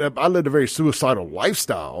 But I lived a very suicidal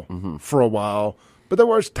lifestyle for a while. But there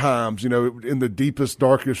was times, in the deepest,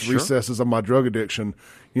 darkest recesses of my drug addiction,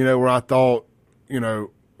 where I thought,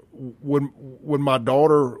 would my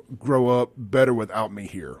daughter grow up better without me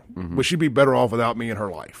here? Would she be better off without me in her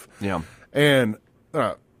life? Yeah. And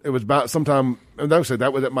it was about sometime, and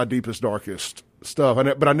that was at my deepest, darkest stuff.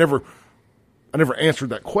 But I never answered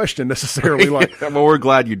that question necessarily. Like, well, we're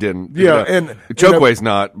glad you didn't. Yeah, and Chokeway's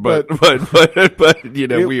not, but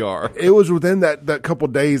we are. It was within that couple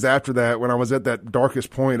of days after that when I was at that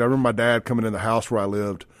darkest point. I remember my dad coming in the house where I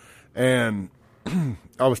lived, and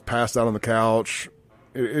I was passed out on the couch.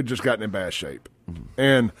 It just gotten in bad shape,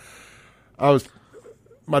 and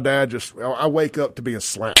my dad I wake up to being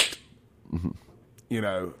slapped,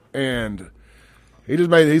 and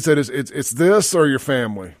he said it's this or your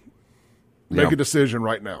family. Make a decision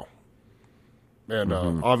right now. And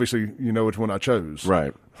obviously, which one I chose.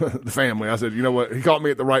 Right. The family. I said, you know what? He caught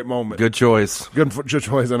me at the right moment. Good choice. Good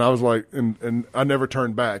choice. And I was like, and I never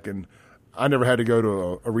turned back. And I never had to go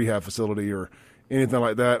to a rehab facility or anything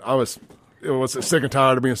like that. I was sick and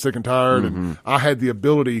tired of being sick and tired. And I had the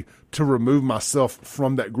ability to remove myself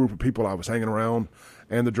from that group of people I was hanging around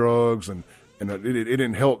and the drugs and it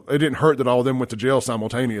didn't help. It didn't hurt that all of them went to jail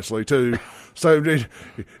simultaneously too. So it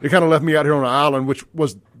kind of left me out here on an island, which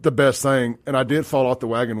was the best thing. And I did fall off the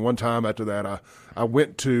wagon one time after that. I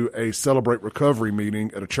went to a Celebrate Recovery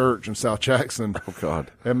meeting at a church in South Jackson. Oh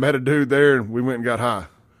God! And met a dude there, and we went and got high.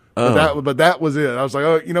 But that was it. I was like,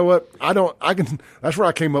 oh, you know what? That's where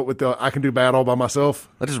I came up with I can do bad all by myself.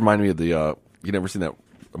 That just reminded me of the. You never seen that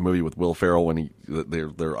movie with Will Ferrell when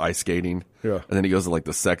they're ice skating? Yeah. And then he goes to like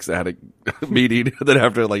the sex addict meeting. And then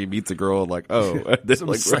after he meets a girl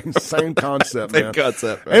and same concept, man. Same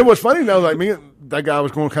concept. Right? And what's funny though, like me and that guy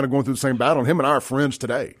was going through the same battle. And him and I are friends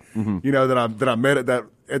today. That I met at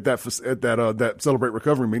that Celebrate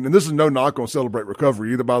Recovery meeting. And this is no knock on Celebrate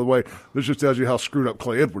Recovery either, by the way. This just tells you how screwed up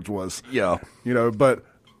Clay Edwards was. Yeah. But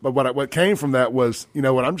what came from that was,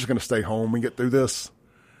 I'm just going to stay home and get through this.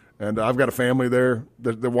 And I've got a family there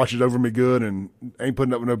that watches over me good and ain't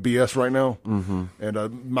putting up with no BS right now.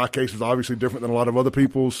 And my case was obviously different than a lot of other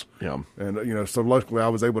people's. Yeah. And, so luckily I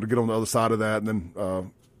was able to get on the other side of that. And then a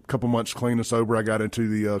couple months clean and sober, I got into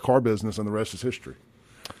the car business, and the rest is history.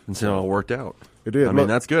 And so it all worked out. It did. I mean,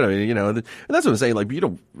 that's good. I mean, and that's what I'm saying. Like, you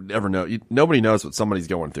don't ever know. Nobody knows what somebody's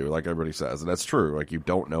going through, like everybody says. And that's true. Like, you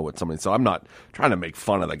don't know what somebody. So I'm not trying to make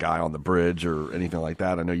fun of the guy on the bridge or anything like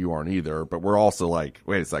that. I know you aren't either. But we're also like,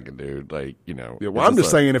 wait a second, dude. Like, Yeah, well, I'm just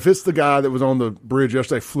saying, if it's the guy that was on the bridge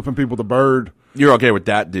yesterday flipping people the bird. You're okay with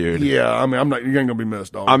that dude. Yeah, I mean, you ain't going to be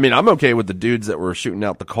missed, dog. I mean, I'm okay with the dudes that were shooting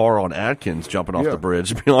out the car on Atkins jumping off the bridge.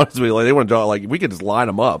 To be honest with you, like, they want to draw, like, we could just line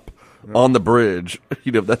them up. On the bridge,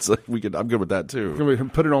 that's like I'm good with that too. Can we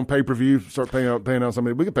put it on pay-per-view? Start paying out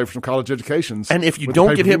somebody. We could pay for some college educations. And if you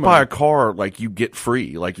don't get hit by a car, like, you get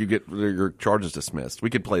free, like, you get your charges dismissed. We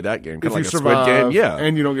could play that game, kind of like a Squid Game. Yeah,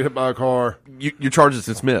 and you don't get hit by a car, your charges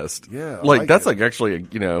dismissed. Yeah, like that's like actually,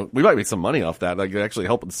 we might make some money off that. Like, actually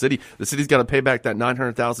helping the city. The city's got to pay back that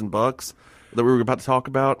 $900,000 that we were about to talk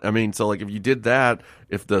about. I mean, so like if you did that,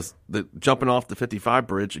 if the jumping off the 55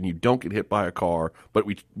 bridge and you don't get hit by a car, but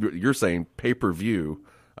you're saying pay-per-view,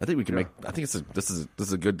 I think we can make. I think this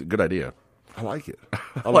is a good idea. I like it.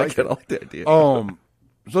 I like it. I like the idea. So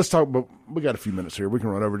let's talk. But we got a few minutes here. We can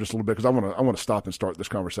run over just a little bit because I want to stop and start this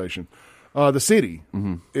conversation. The city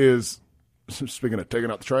is, speaking of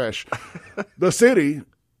taking out the trash, the city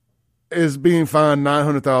is being fined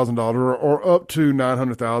 $900,000 or up to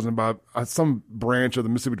 $900,000 by some branch of the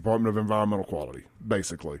Mississippi Department of Environmental Quality,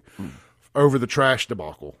 basically, over the trash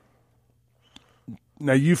debacle.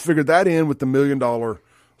 Now, you figured that in with the $1 million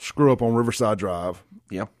screw up on Riverside Drive.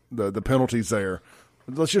 Yeah. The penalties there.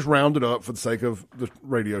 Let's just round it up for the sake of the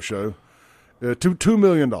radio show. $2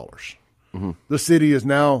 million. The city is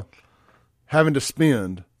now having to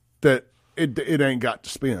spend that it ain't got to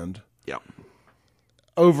spend. Yeah.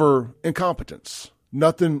 Over incompetence.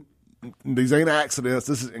 Nothing. These ain't accidents.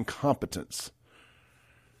 This is incompetence.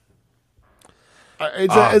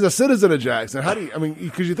 As a citizen of Jackson, how do you? I mean,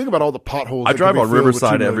 because you think about all the potholes. I drive on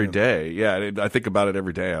Riverside every day. Yeah, I think about it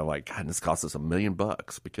every day. I'm like, God, this cost us $1 million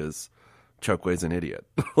because Chokeway's an idiot.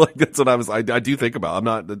 Like, that's what I do think about.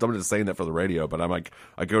 I'm just saying that for the radio, but I'm like,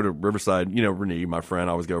 I go to Riverside. Renee, my friend,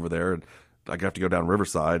 I always go over there, and I have to go down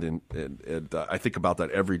Riverside, and I think about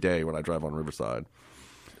that every day when I drive on Riverside.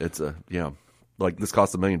 It's like this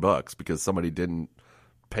cost $1 million because somebody didn't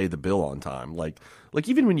pay the bill on time. Like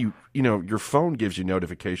even when your phone gives you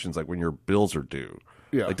notifications like when your bills are due.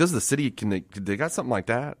 Yeah. Like, does the city they got something like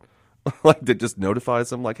that? Like, that just notifies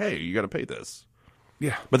them like, hey, you got to pay this.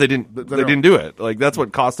 Yeah. But they didn't. They didn't do it. Like, that's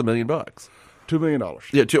what cost $1 million. $2 million.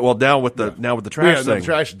 Yeah. Well, now with the trash thing, the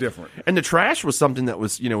trash is different. And the trash was something that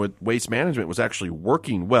was, with waste management was actually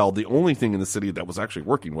working well. The only thing in the city that was actually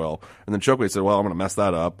working well. And then Chokeway said, "Well, I'm going to mess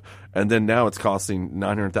that up." And then now it's costing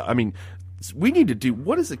 $900,000. I mean, we need to do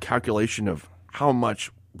what is the calculation of how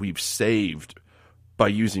much we've saved by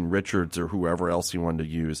using Richards or whoever else you wanted to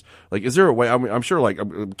use. Like, is there a way? I mean, I'm sure, like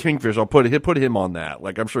Kingfish, I'll put him on that.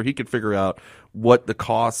 Like, I'm sure he could figure out what the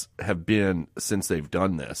costs have been since they've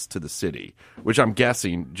done this to the city, which I'm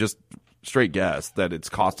guessing, just straight guess, that it's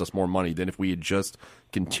cost us more money than if we had just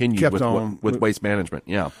continued with waste management.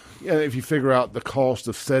 Yeah. Yeah. If you figure out the cost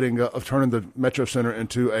of turning the Metro Center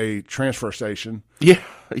into a transfer station. Yeah.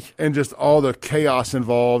 And just all the chaos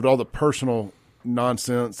involved, all the personal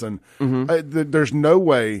nonsense, and there's no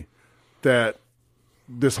way that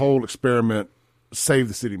this whole experiment saved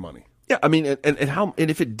the city money. Yeah, I mean, and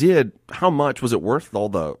if it did, how much was it worth all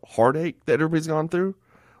the heartache that everybody's gone through?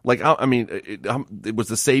 Like, I mean, it was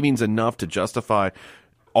the savings enough to justify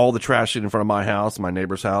all the trash in front of my house, my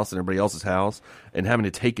neighbor's house, and everybody else's house, and having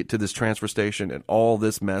to take it to this transfer station and all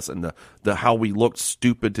this mess and the how we looked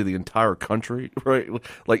stupid to the entire country, right?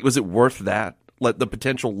 Like, was it worth that? Like, the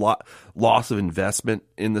potential loss of investment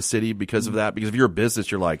in the city because of that? Because if you're a business,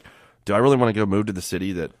 you're like, do I really want to go move to the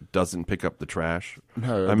city that doesn't pick up the trash?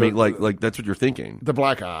 No, I mean, like that's what you're thinking. The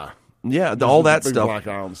black eye. Yeah, all that stuff. Black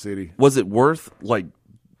eye on the city. Was it worth, like,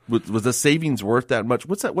 was the savings worth that much?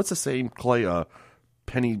 What's the saying, Clay?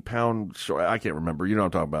 Penny pound short. I can't remember. You know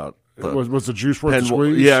what I'm talking about. Was the juice worth the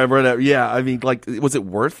squeeze? Yeah, I mean, like, was it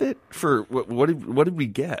worth it for what did we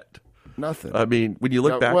get? Nothing. I mean, when you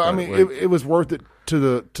look back, well, I mean, it was worth it to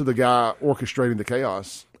the guy orchestrating the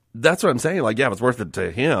chaos. That's what I'm saying. Like, yeah, it was worth it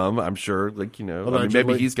to him. I'm sure. Like, I mean,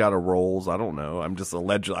 maybe he's got a Rolls. I don't know. I'm just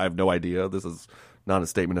alleged. I have no idea. This is not a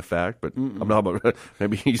statement of fact, but I'm not about.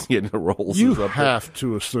 Maybe he's getting a Rolls. You have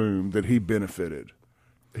to assume that he benefited.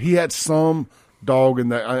 He had some dog in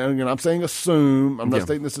that. I'm saying assume. I'm not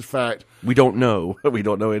stating this as fact. We don't know. We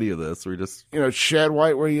don't know any of this. We just Shad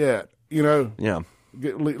White, where you at? Yeah.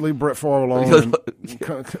 Leave Brett Favre alone. And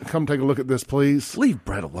come take a look at this, please. Leave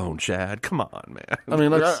Brett alone, Shad. Come on, man. I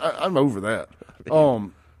mean, like, I'm over that.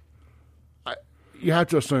 You have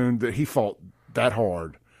to assume that he fought that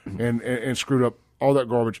hard and screwed up all that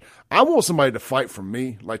garbage. I want somebody to fight for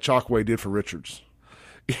me like Chalkway did for Richards.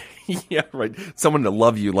 Yeah, right. Someone to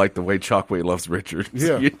love you like the way Chalkway loves Richards.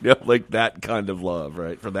 Yeah. You know, like that kind of love,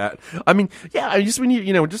 right? For that. I mean, yeah, I just, when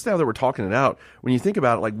just now that we're talking it out, when you think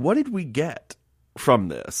about it, like, what did we get from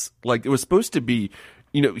this? Like, it was supposed to be,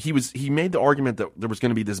 he made the argument that there was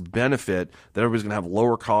going to be this benefit that everybody's going to have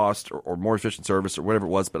lower cost or more efficient service or whatever it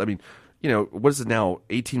was. But I mean, what is it now?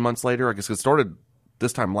 18 months later? I guess it started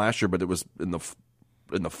this time last year, but it was in the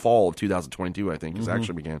fall of 2022, I think, it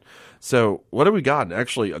actually began. So what have we got?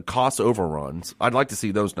 Actually, cost overruns. I'd like to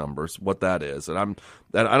see those numbers, what that is. And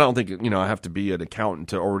I don't think, I have to be an accountant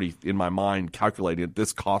to already, in my mind, calculate it.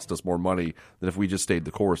 This cost us more money than if we just stayed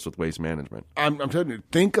the course with waste management. I'm telling you,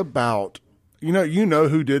 think about,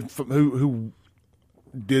 who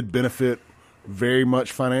did benefit very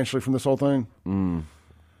much financially from this whole thing?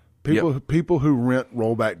 People who rent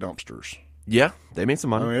rollback dumpsters. Yeah, they made some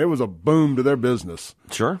money. I mean, it was a boom to their business.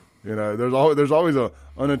 Sure. There's always a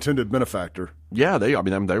unintended benefactor. Yeah,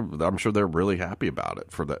 I'm sure they're really happy about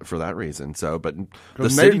it for that reason. So, but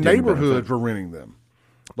the neighborhoods were renting them.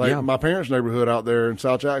 Like my parents' neighborhood out there in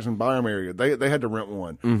South Jackson, Byram area, they had to rent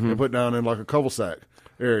one and put down in like a cul-de-sac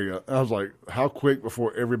area. And I was like, how quick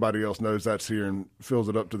before everybody else knows that's here and fills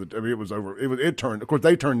it up to the? I mean, it was over. It turned. Of course,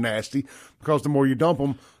 they turned nasty because the more you dump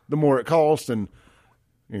them, the more it costs. And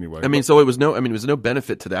anyway, I mean, so it was no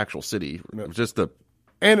benefit to the actual city. It was just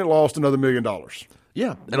and it lost another $1 million.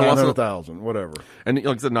 Yeah, and 900,000, whatever. And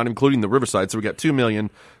like I said, not including the Riverside. So we got $2 million,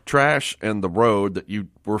 trash and the road that you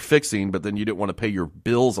were fixing, but then you didn't want to pay your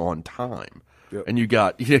bills on time, and you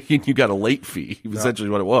got a late fee. Essentially,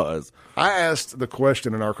 what it was. I asked the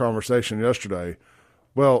question in our conversation yesterday.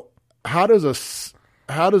 Well, how does a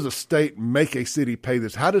state make a city pay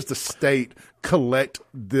this? How does the state collect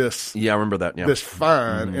this? Yeah, I remember that. Yeah. This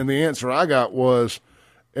fine, and the answer I got was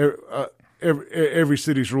every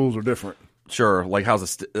city's rules are different. Sure, like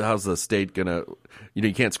how's the state gonna?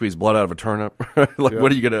 You can't squeeze blood out of a turnip. What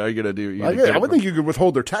are you gonna do? I would think you could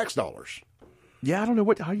withhold their tax dollars. Yeah, I don't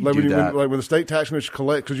know how you do that. Like when the state tax commission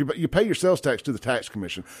collects, because you pay your sales tax to the tax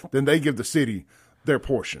commission, then they give the city their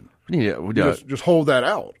portion. Yeah, just hold that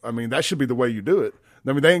out. I mean, that should be the way you do it.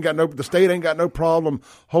 I mean, the state ain't got no problem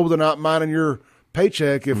holding out mine and your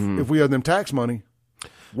paycheck if we owe them tax money,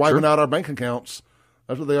 wiping out our bank accounts.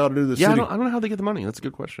 That's what they ought to do to the city. I don't know how they get the money. That's a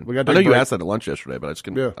good question. I know you asked that at lunch yesterday, but I just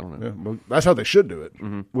couldn't. Yeah, I don't know. Yeah. Well, that's how they should do it.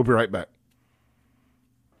 We'll be right back.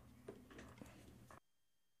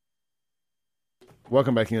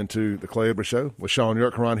 Welcome back into the Clay Edwards Show with Shaun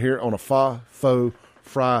YURTKURAN here on a FAFO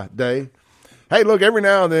Friday. Hey, look, every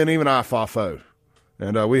now and then even I FAFO.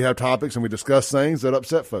 And we have topics and we discuss things that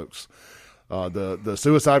upset folks. The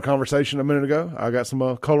suicide conversation a minute ago, I got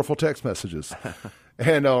some colorful text messages.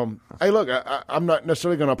 And, hey, look, I'm not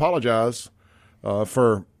necessarily going to apologize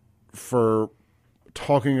for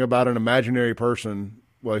talking about an imaginary person.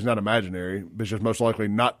 Well, he's not imaginary, but he's just most likely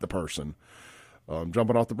not the person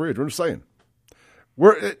jumping off the bridge. We're just saying.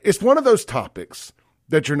 It's one of those topics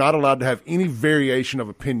that you're not allowed to have any variation of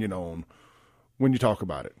opinion on when you talk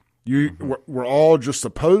about it. We're all just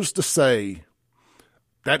supposed to say,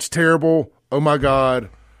 that's terrible, oh, my God,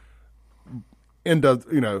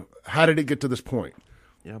 how did it get to this point?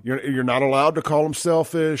 Yep. You're not allowed to call them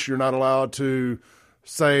selfish. You're not allowed to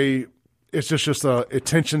say it's just a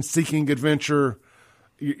attention-seeking adventure.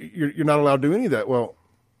 You're not allowed to do any of that. Well,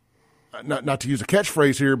 not to use a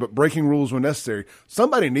catchphrase here, but breaking rules when necessary.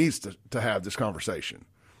 Somebody needs to have this conversation.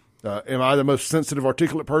 Am I the most sensitive,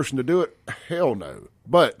 articulate person to do it? Hell no.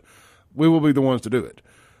 But we will be the ones to do it.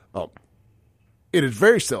 It is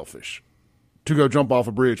very selfish to go jump off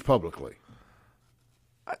a bridge publicly.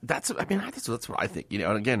 That's what I think.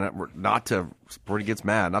 And again, not to where he gets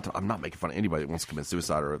mad. I'm not making fun of anybody that wants to commit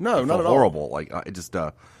suicide or not at horrible. All. Like it just,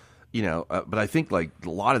 but I think like a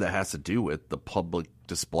lot of that has to do with the public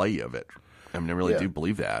display of it. I mean, I really do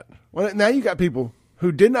believe that. Well, now you got people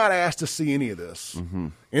who did not ask to see any of this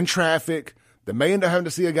in traffic. That may end up having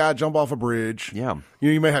to see a guy jump off a bridge. Yeah,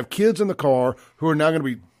 you may have kids in the car who are now going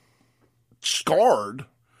to be scarred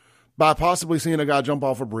by possibly seeing a guy jump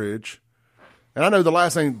off a bridge. And I know the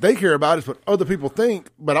last thing they care about is what other people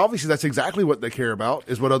think, but obviously that's exactly what they care about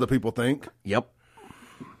is what other people think. Yep.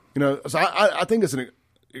 So I think it's an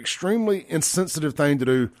extremely insensitive thing to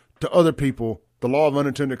do to other people, the law of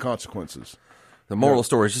unintended consequences. The moral of the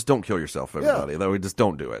story is just don't kill yourself, everybody. Though, just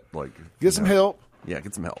don't do it. Like get some help. Yeah,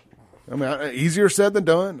 get some help. I mean, easier said than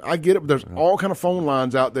done. I get it, but there's all kind of phone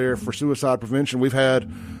lines out there for suicide prevention. We've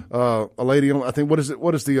had a lady on, I think, what is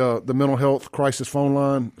the mental health crisis phone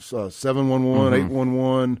line? 711,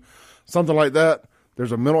 811, something like that.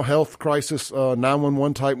 There's a mental health crisis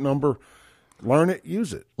 911 type number. learn it,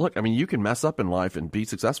 use it. Look, I mean, you can mess up in life and be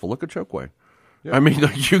successful. Look at Chokeway. Yeah. I mean,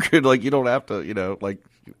 you could, like, you don't have to,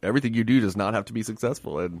 everything you do does not have to be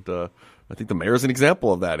successful. And I think the mayor's an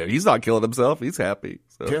example of that. And he's not killing himself. He's happy.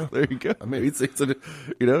 So there you go. I mean,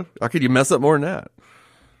 how could you mess up more than that?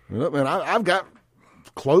 Well, man, I've got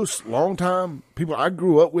close, long-time people. I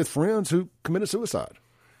grew up with friends who committed suicide.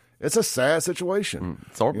 It's a sad situation.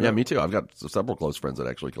 Yeah, me too. I've got several close friends that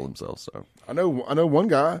actually killed themselves. So I know one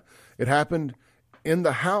guy. It happened in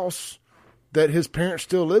the house that his parents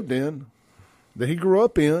still lived in, that he grew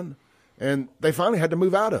up in, and they finally had to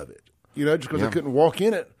move out of it. Just because they couldn't walk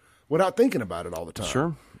in it without thinking about it all the time.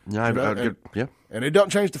 Sure. Yeah, and it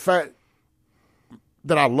doesn't change the fact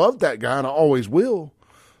that I loved that guy and I always will,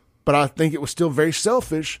 but I think it was still very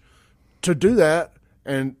selfish to do that.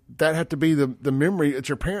 And that had to be the memory that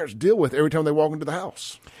your parents deal with every time they walk into the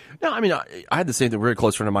house. No, I mean, I had the same thing. A very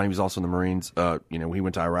close friend of mine, he was also in the Marines. He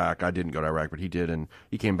went to Iraq. I didn't go to Iraq, but he did, and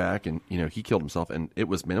he came back, and he killed himself, and it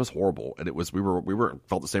was horrible. And it was we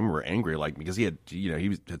felt the same. We were angry, because he had he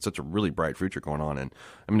had such a really bright future going on, and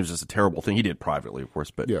I mean, it was just a terrible thing. He did privately, of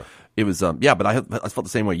course, but it was But I felt the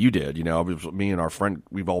same way you did. Me and our friend,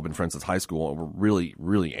 we've all been friends since high school, and we're really,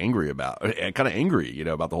 really angry about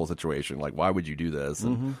the whole situation. Like, why would you do this?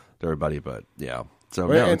 And to everybody, but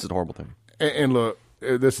so it's a horrible thing. And look,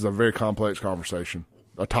 this is a very complex conversation,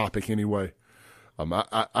 a topic anyway.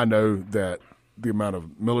 I know that the amount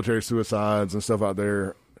of military suicides and stuff out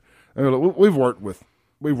there. I mean, look, we've worked with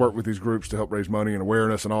these groups to help raise money and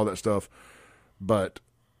awareness and all that stuff. But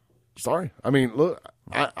sorry, I mean, look,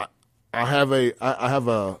 I have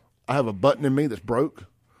a button in me that's broke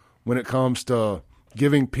when it comes to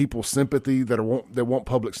giving people sympathy that want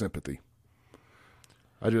public sympathy.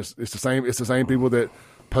 It's the same people that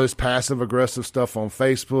post passive aggressive stuff on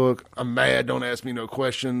Facebook. I'm mad, don't ask me no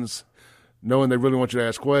questions, knowing they really want you to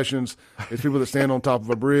ask questions. It's people that stand on top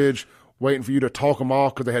of a bridge waiting for you to talk them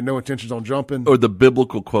off because they had no intentions on jumping. Or the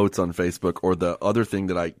biblical quotes on Facebook, or the other thing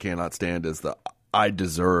that I cannot stand is the I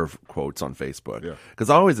deserve quotes on Facebook.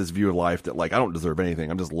 Because I always this view of life that, like, I don't deserve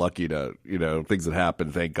anything. I'm just lucky to, things that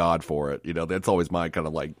happen. Thank God for it. That's always my kind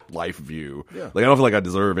of like life view. Yeah. Like, I don't feel like I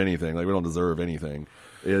deserve anything. Like, we don't deserve anything.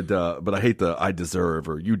 But I hate the I deserve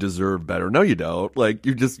or you deserve better. No, you don't. Like,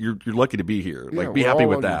 you're lucky to be here. Like, be happy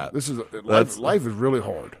with that. Life is really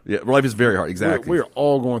hard. Yeah, life is very hard. Exactly. We're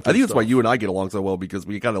all going through I think that's stuff. why you and I get along so well, because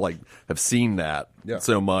we kind of like have seen that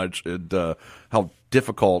so much, and how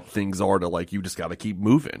difficult things are to, like, you just got to keep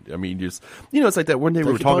moving. I mean, it's like that one day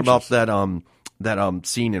we were talking about that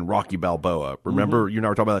scene in Rocky Balboa. Remember, you and I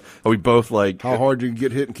were talking about how we both like how hard you can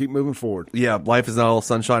get hit and keep moving forward. Yeah, life is not all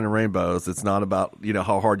sunshine and rainbows. It's not about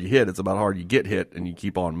how hard you hit. It's about how hard you get hit and you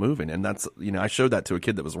keep on moving. And that's I showed that to a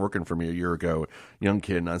kid that was working for me a year ago, young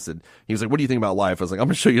kid, and I said, he was like, "What do you think about life?" I was like, "I'm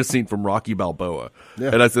going to show you a scene from Rocky Balboa."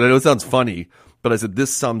 Yeah. And I said, "I know it sounds funny, but I said,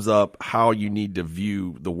 this sums up how you need to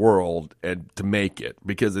view the world and to make it,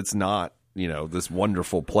 because it's not, this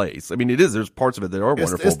wonderful place. I mean, it is. There's parts of it that are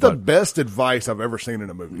wonderful. It's the best advice I've ever seen in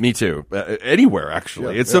a movie. Me too. Anywhere,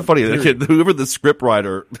 actually. It's so funny. Whoever the script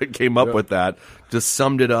writer that came up with that just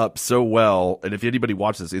summed it up so well. And if anybody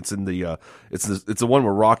watches, it's in the it's the one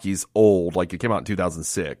where Rocky's old. Like, it came out in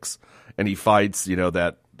 2006, and he fights.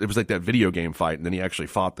 That. It was like that video game fight, and then he actually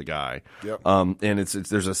fought the guy. Yep. And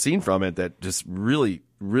there's a scene from it that just really,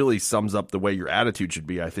 really sums up the way your attitude should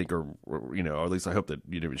be, I think, or at least I hope that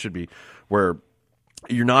it should be, where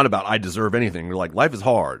you're not about I deserve anything. You're like, life is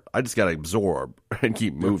hard. I just got to absorb and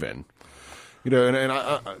keep moving. And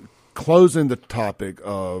I closing the topic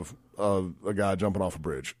of a guy jumping off a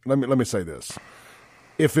bridge. Let me say this: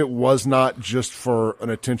 if it was not just for an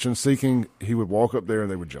attention seeking, he would walk up there and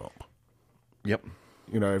they would jump. Yep.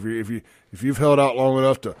 If you've held out long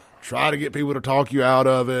enough to try to get people to talk you out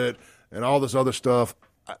of it and all this other stuff,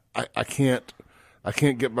 I can't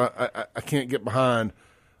get behind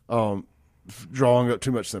drawing up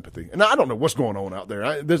too much sympathy. And I don't know what's going on out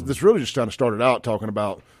there. This really just kind of started out talking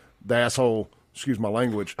about the asshole, excuse my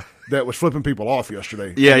language, that was flipping people off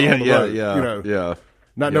yesterday. Yeah.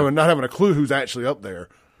 Not having a clue who's actually up there.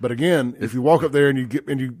 But again, if you walk up there and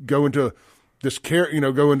you go into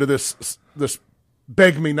this this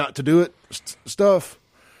beg me not to do it stuff.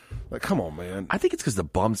 Like, come on, man. I think it's because the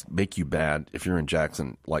bums make you bad if you're in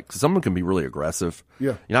Jackson. Like, someone can be really aggressive.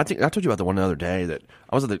 Yeah. I think I told you about the one the other day that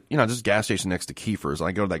I was at the just gas station next to Kiefer's. And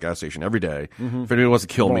I go to that gas station every day. Mm-hmm. If anyone wants to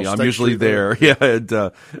kill me, I'm usually there. Yeah, and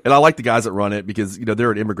I like the guys that run it because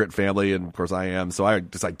they're an immigrant family, and of course I am. So I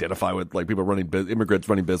just identify with like people immigrants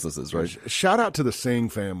running businesses, right? Shout out to the Singh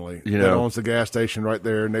family that owns the gas station right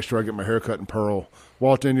there next to where I get my haircut in Pearl.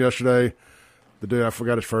 Walked in yesterday. The dude, I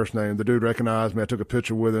forgot his first name. The dude recognized me. I took a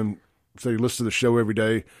picture with him. say he listens to the show every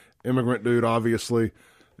day. Immigrant dude, obviously.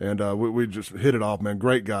 And we just hit it off, man.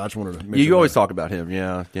 Great guy. I just wanted to mention You always that. talk about him,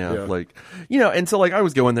 yeah. Like, and so like I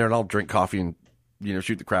always go in there and I'll drink coffee and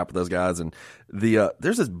shoot the crap with those guys. And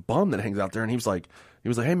there's this bum that hangs out there, and he was like,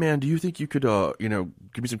 hey man, do you think you could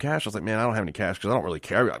give me some cash? I was like, man, I don't have any cash because I don't really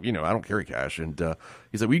carry, I don't carry cash. And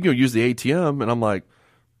he's like, well, you can go use the ATM, and I'm like,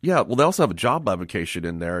 yeah, well, they also have a job application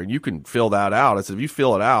in there, and you can fill that out. I said, if you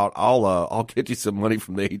fill it out, I'll get you some money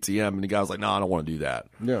from the ATM. And the guy was like, no, I don't want to do that.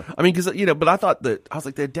 Yeah. I mean, because, but I thought that, I was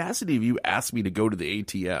like, the audacity of you asked me to go to the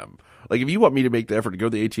ATM. Like, if you want me to make the effort to go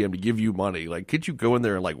to the ATM to give you money, like, could you go in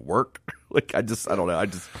there and, like, work? Like, I don't know.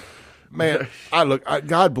 Man,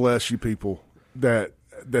 God bless you people that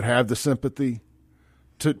have the sympathy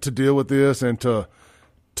to deal with this and to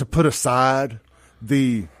put aside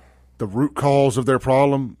the root cause of their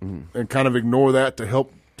problem and kind of ignore that to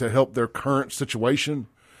help their current situation.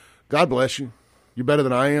 God bless you. You're better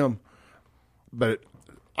than I am. But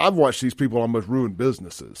I've watched these people almost ruin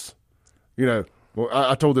businesses. Well,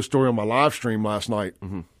 I told this story on my live stream last night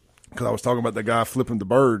because I was talking about the guy flipping the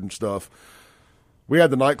bird and stuff. We had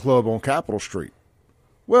the nightclub on Capitol Street.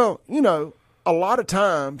 Well, a lot of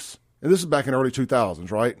times, and this is back in the early 2000s,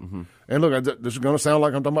 right? Mm-hmm. And look, this is going to sound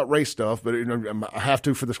like I'm talking about race stuff, but I have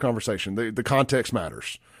to for this conversation. The context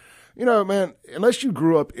matters. Man, unless you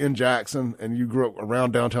grew up in Jackson and you grew up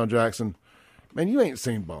around downtown Jackson, man, you ain't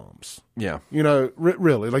seen bombs. Yeah.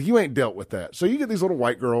 Really, like you ain't dealt with that. So you get these little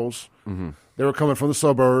white girls. Mm-hmm. They were coming from the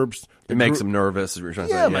suburbs. It makes them nervous. Is what you're trying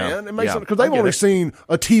to say. Yeah, man. It makes them, because they've only seen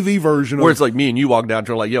a TV version of where it's like me and you walk down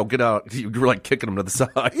to like, yo, get out. You were like kicking them to the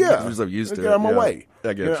side. Yeah. You're so used to get out of my way.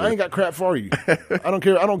 I get you. I ain't got crap for you. I don't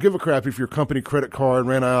care. I don't give a crap if your company credit card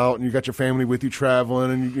ran out and you got your family with you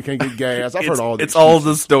traveling and you can't get gas. I've heard all this. It's all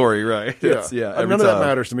the story, right? Yeah. None of that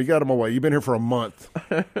matters to me. Get out of my way. You've been here for a month.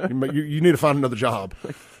 You need to find another job.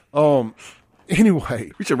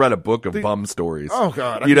 Anyway, we should write a book of bum stories. Oh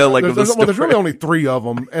God, there's really only 3 of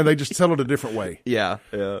them, and they just tell it a different way. Yeah.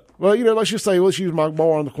 Well, let's use my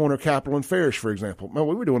bar on the corner of Capitol and Farish, for example. Man,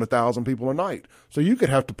 we were doing 1,000 people a night, so you could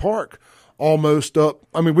have to park almost up.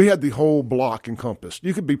 I mean, we had the whole block encompassed.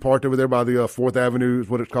 You could be parked over there by the 4th Avenue, is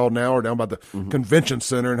what it's called now, or down by the convention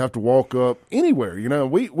center, and have to walk up anywhere.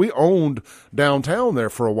 We owned downtown there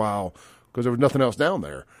for a while because there was nothing else down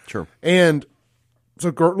there. Sure, and. So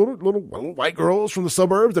little white girls from the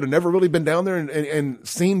suburbs that have never really been down there and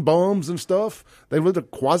seen bombs and stuff. They lived a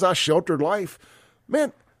quasi-sheltered life.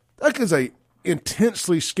 Man, that is a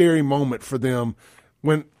intensely scary moment for them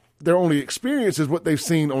when their only experience is what they've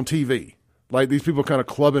seen on TV. Like these people kind of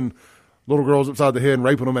clubbing little girls upside the head and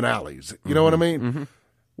raping them in alleys. You know what I mean? Mm-hmm.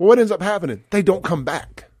 Well, what ends up happening? They don't come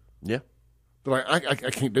back. Yeah. They're like, I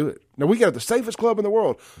can't do it. Now, we got the safest club in the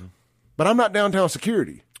world, but I'm not downtown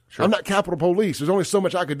security. Sure. I'm not Capitol Police. There's only so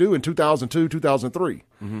much I could do in 2002, 2003.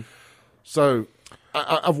 Mm-hmm. So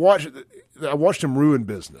I've watched him ruin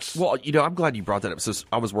business. Well, I'm glad you brought that up. So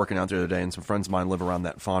I was working out the other day, and some friends of mine live around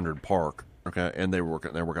that Fondard Park. Okay, and they work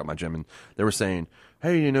at my gym, and they were saying,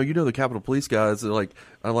 "Hey, the Capitol Police guys." They're like,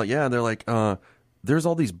 I'm like, yeah. And they're like, there's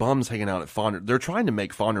all these bums hanging out at Fondard. They're trying to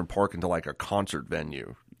make Fondard Park into like a concert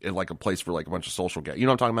venue, and like a place for like a bunch of social guys. You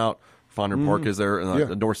know what I'm talking about? Fondard Park is there, and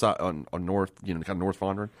the north side on north, kind of North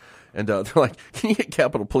Fondard. And they're like, can you get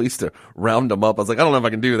Capitol Police to round them up? I was like, I don't know if I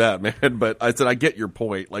can do that, man. But I said, I get your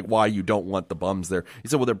point, like why you don't want the bums there. He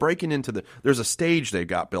said, well, they're breaking into there's a stage they've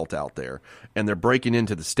got built out there, and they're breaking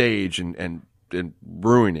into the stage and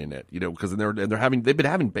ruining it, because they've been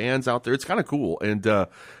having bands out there. It's kind of cool. And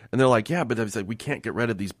they're like, yeah, but it's like, we can't get rid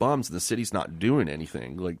of these bums, and the city's not doing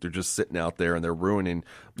anything. Like they're just sitting out there and they're ruining,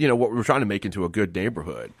 what we're trying to make into a good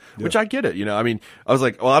neighborhood, which I get it. I mean, I was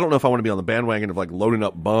like, well, I don't know if I want to be on the bandwagon of like loading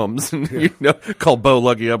up bums and, call Bo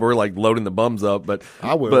Lucky up. We're like loading the bums up, but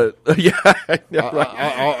I will. But yeah,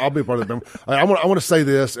 I'll be a part of the bum. I want to say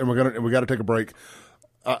this, and we got to take a break.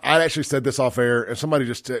 I actually said this off air, and somebody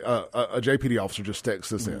a JPD officer just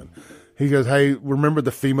texted us in. He goes, hey, remember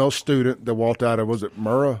the female student that walked out of, was it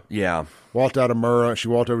Murrah? Yeah. Walked out of Murrah. She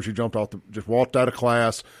walked over, just walked out of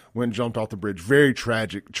class, went and jumped off the bridge. Very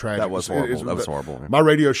tragic. That was horrible. That was horrible. My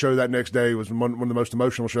radio show that next day was one of the most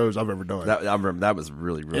emotional shows I've ever done. I remember that was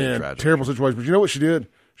really, really tragic. Terrible situation. But you know what she did?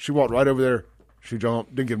 She walked right over there. She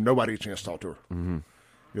jumped, didn't give nobody a chance to talk to her.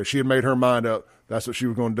 Mm-hmm. She had made her mind up. That's what she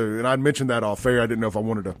was going to do. And I'd mentioned that off air. I didn't know if I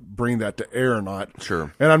wanted to bring that to air or not.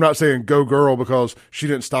 Sure. And I'm not saying go girl because she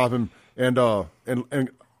didn't stop him and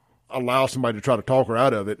allow somebody to try to talk her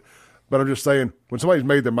out of it. But I'm just saying when somebody's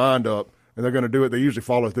made their mind up and they're going to do it, they usually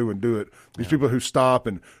follow through and do it. These people who stop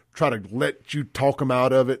and try to let you talk them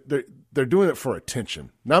out of it, they're doing it for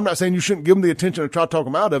attention. Now, I'm not saying you shouldn't give them the attention and try to talk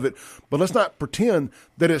them out of it, but let's not pretend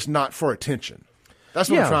that it's not for attention. That's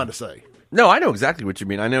what I'm trying to say. No, I know exactly what you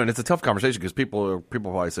mean. I know, and it's a tough conversation because people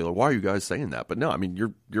probably say, like, "Why are you guys saying that?" But no, I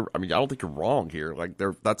mean, I mean, I don't think you're wrong here. Like,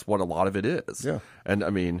 that's what a lot of it is. Yeah. And I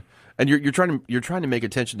mean, and you're trying to make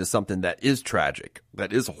attention to something that is tragic,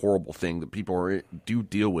 that is a horrible thing that people do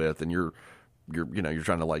deal with, and you're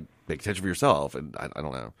trying to like make attention for yourself. And I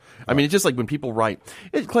don't know. I mean, it's just like when people write,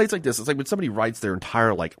 Clay, it's like this. It's like when somebody writes their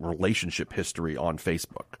entire like relationship history on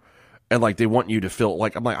Facebook. And, like, they want you to feel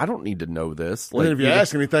like, I'm like, I don't need to know this. Like, and if you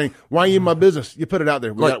ask anything, why are you in my business? You put it out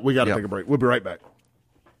there. We got to take a break. We'll be right back.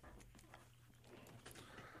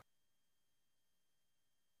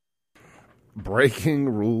 Breaking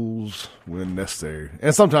rules when necessary.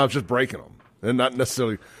 And sometimes just breaking them. And not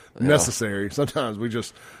necessarily necessary. Sometimes we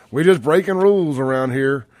just breaking rules around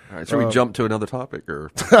here. All right, should we jump to another topic?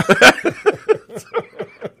 Or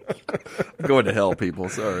going to hell, people.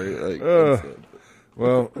 Sorry.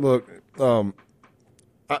 Well, look,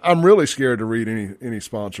 I'm really scared to read any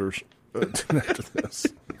sponsors after this.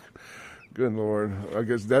 Good Lord. I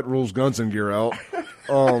guess that rules guns and gear out.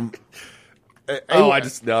 I'm not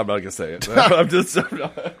going to say it. I'm just.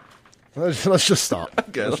 Let's just stop.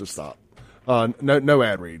 Okay, let's just stop. No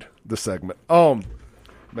ad read this segment.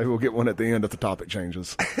 Maybe we'll get one at the end if the topic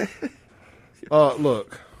changes.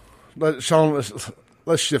 Look, Shaun,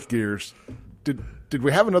 let's shift gears. Did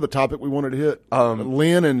we have another topic we wanted to hit?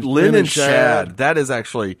 Lynn and Shad. That is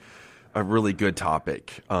actually a really good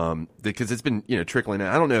topic because it's been trickling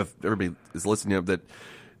out. I don't know if everybody is listening to that.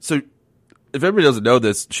 So if everybody doesn't know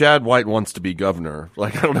this, Shad White wants to be governor.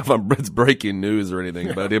 Like, I don't know if it's breaking news or anything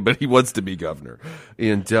about it, but he wants to be governor.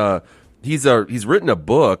 And he's written a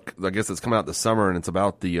book, I guess it's come out this summer, and it's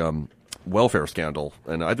about the welfare scandal.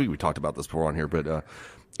 And I think we talked about this before on here, but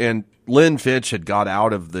and Lynn Fitch had got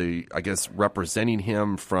out of the, I guess, representing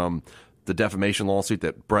him from the defamation lawsuit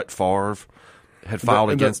that Brett Favre had filed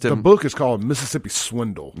against him. The book is called Mississippi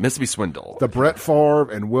Swindle. The Brett Favre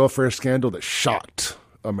and welfare scandal that shocked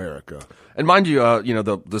America. And mind you,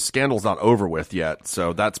 the scandal's not over with yet,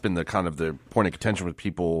 so that's been the kind of the point of contention with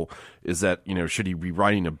people is that should he be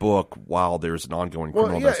writing a book while there's an ongoing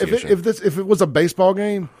criminal investigation? If it was a baseball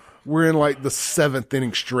game, we're in like the 7th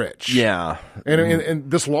inning stretch. Yeah,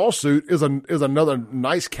 and this lawsuit is another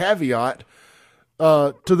nice caveat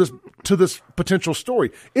to this potential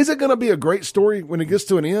story. Is it going to be a great story when it gets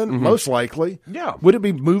to an end? Mm-hmm. Most likely. Yeah. Would it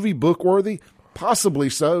be movie book worthy?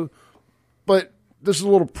 Possibly so. But this is a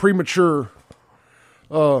little premature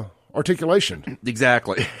articulation.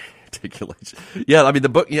 Exactly. Articulation. Yeah, I mean the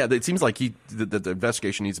book. Yeah, it seems like the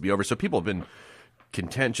investigation needs to be over. So people have been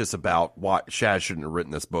contentious about why Shad shouldn't have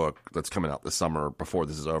written this book that's coming out this summer before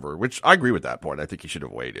this is over, which I agree with that point. I think he should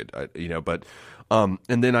have waited, but and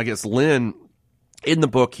then I guess Lynn, in the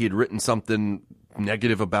book, he had written something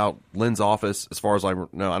negative about Lynn's office, as far as I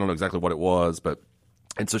know. I don't know exactly what it was,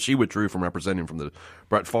 and so she withdrew from representing from the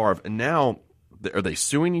Brett Favre, and now are they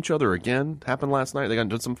suing each other again? Happened last night? They got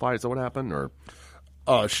into some fight? Is that what happened? Or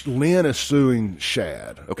Lynn is suing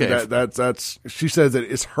Shad. Okay, that's she says that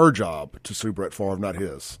it's her job to sue Brett Favre, not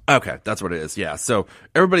his. Okay, that's what it is. Yeah, so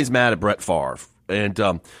everybody's mad at Brett Favre, and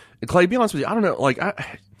Clay, to be honest with you, I don't know. Like,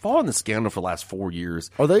 following the scandal for the last 4 years,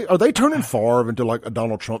 are they turning Favre into like a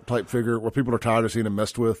Donald Trump type figure where people are tired of seeing him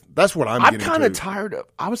messed with? That's what I'm kind of tired of.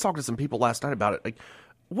 I was talking to some people last night about it. Like,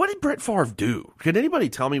 what did Brett Favre do? Can anybody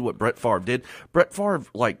tell me what Brett Favre did? Brett Favre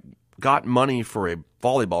got money for a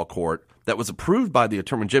volleyball court that was approved by the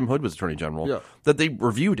attorney when Jim Hood was Attorney General. Yeah. That they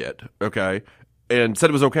reviewed it, okay, and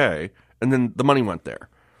said it was okay, and then the money went there.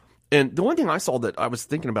 And the one thing I saw that I was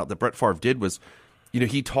thinking about that Brett Favre did was,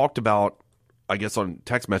 he talked about, I guess on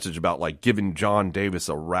text message about like giving John Davis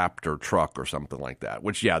a Raptor truck or something like that,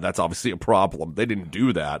 which, that's obviously a problem. They didn't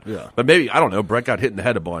do that. Yeah. But maybe, I don't know, Brett got hit in the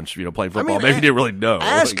head a bunch, playing football. Maybe he didn't really know.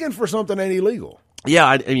 Asking for something ain't illegal. Yeah,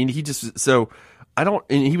 I mean, he just, so I don't,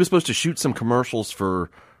 and he was supposed to shoot some commercials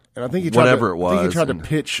for and I think he tried it was. I think he tried to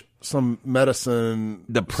pitch some medicine.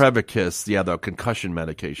 The Prevacus, the concussion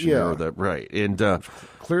medication. Yeah. Right. And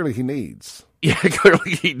clearly he needs. Yeah,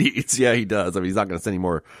 clearly he needs. Yeah, he does. I mean, he's not going to send any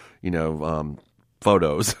more,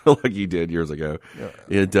 photos like he did years ago. Yeah.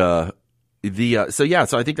 And so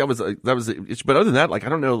I think that was but other than that, like, I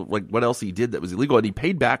don't know, like, what else he did that was illegal. And he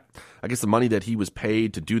paid back, I guess, the money that he was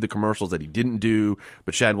paid to do the commercials that he didn't do,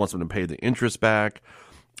 but Shad wants him to pay the interest back.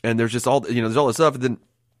 And there's just all, there's all this stuff. And then,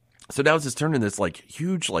 so now it's just turned into this like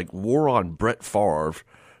huge like war on Brett Favre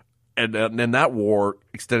And that war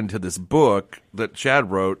extended to this book that Shad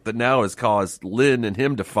wrote that now has caused Lynn and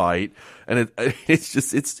him to fight, and it's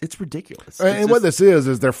just it's ridiculous. And what this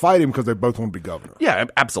is they're fighting because they both want to be governor. Yeah,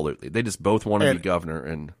 absolutely. They just both want to be governor,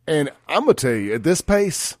 and I'm gonna tell you, at this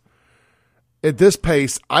pace,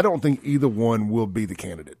 I don't think either one will be the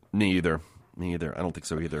candidate. Me either. I don't think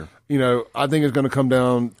so either. I think it's going to come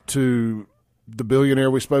down to the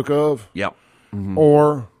billionaire we spoke of. Yeah. Mm-hmm.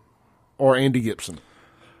 Or Andy Gibson.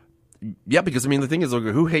 Yeah, because the thing is,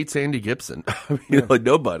 who hates Andy Gibson? Like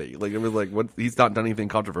nobody. Like what? He's not done anything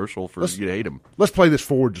controversial for you to hate him. Let's play this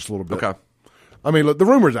forward just a little bit. Okay. Look, the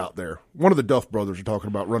rumors out there. One of the Duff brothers are talking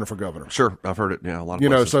about running for governor. Sure, I've heard it. Yeah, a lot of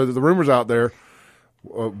places. So the rumors out there.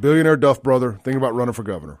 Billionaire Duff brother thinking about running for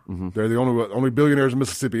governor. Mm-hmm. They're the only billionaires in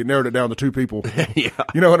Mississippi. It narrowed it down to two people. Yeah.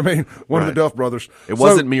 You know what I mean? One of the Duff brothers. It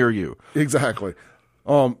wasn't me or you. Exactly.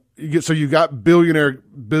 You got billionaire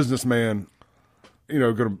businessman.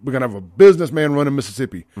 We're gonna have a businessman running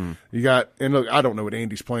Mississippi. Mm. You got, and look, I don't know what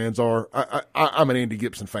Andy's plans are. I'm an Andy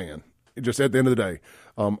Gibson fan. Just at the end of the day,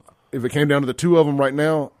 if it came down to the two of them right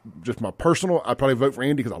now, just my personal, I'd probably vote for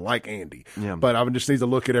Andy because I like Andy. Yeah. But I would just need to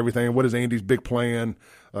look at everything. What is Andy's big plan?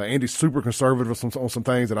 Andy's super conservative on some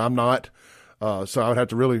things that I'm not. So I would have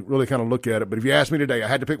to really, really kind of look at it. But if you asked me today, I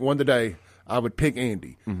had to pick one today, I would pick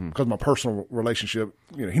Andy because my personal relationship,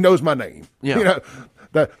 he knows my name. Yeah.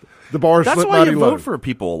 The bar's That's slit why mighty you low. vote for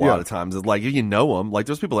people a lot of times. It's like you know them. Like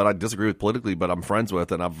there's people that I disagree with politically, but I'm friends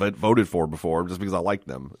with and I've voted for before just because I like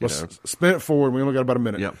them. Let's spin it forward. We only got about a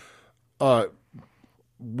minute. Yeah.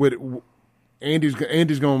 Andy's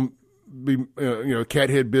going to be cat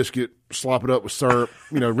head biscuit, slop it up with syrup.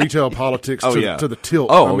 Retail politics to the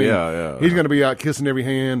tilt. He's going to be out kissing every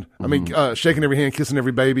hand. Mm-hmm. Shaking every hand, kissing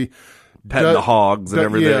every baby. Petting the hogs and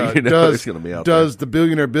everything. Yeah, he's going to be out there. Does the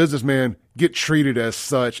billionaire businessman get treated as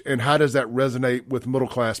such, and how does that resonate with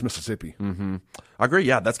middle-class Mississippi? Mm-hmm. I agree.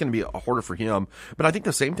 Yeah, that's going to be harder for him. But I think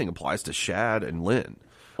the same thing applies to Shad and Lynn.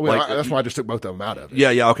 That's why I just took both of them out of it.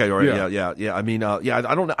 Yeah, okay, right, yeah.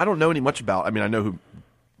 I don't know any much about. I know who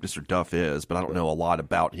Mr. Duff is, but I don't know a lot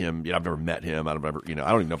about him. I've never met him. I don't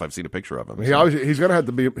even know if I've seen a picture of him. He's going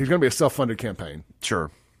to be a self-funded campaign.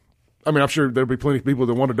 Sure. I'm sure there'll be plenty of people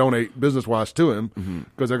that want to donate business-wise to him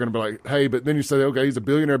because they're going to be like, hey, but then you say, okay, he's a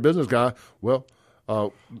billionaire business guy. Well,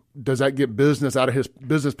 does that get business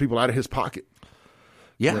people out of his pocket?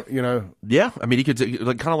 Yeah. Yeah. He could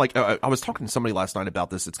kind of like I was talking to somebody last night about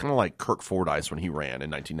this. It's kind of like Kirk Fordyce when he ran in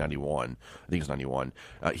 1991. I think it was 91.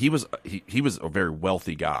 He was a very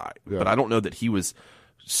wealthy guy, but I don't know that he was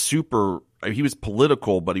super. He was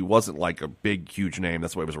political, but he wasn't like a big, huge name.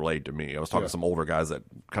 That's the way it was relayed to me. I was talking to some older guys that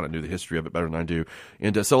kind of knew the history of it better than I do,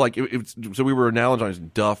 and so we were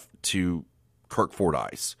analogizing Duff to Kirk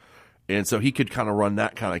Fordyce. And so he could kind of run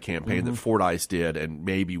that kind of campaign that Fordyce did and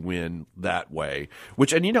maybe win that way.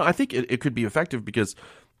 Which, and I think it could be effective because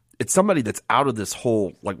it's somebody that's out of this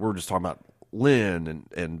whole, like we were just talking about, Lynn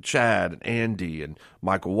and Chad and Andy and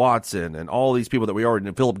Michael Watson and all these people that we already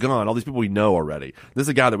know, Philip Gunn, all these people we know already. This is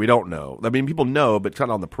a guy that we don't know. People know, but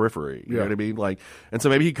kind of on the periphery. You know what I mean? And so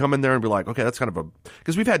maybe he'd come in there and be like, okay, that's kind of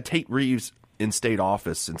because we've had Tate Reeves in state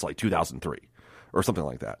office since 2003. Or something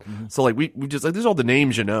like that. Mm-hmm. So we just these are all the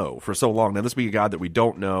names for so long. Now this be a guy that we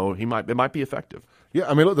don't know. It might be effective.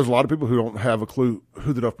 Yeah, look, there's a lot of people who don't have a clue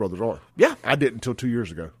who the Duff brothers are. Yeah, I didn't until 2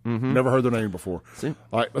 years ago. Mm-hmm. Never heard their name before. See?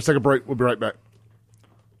 All right, let's take a break. We'll be right back.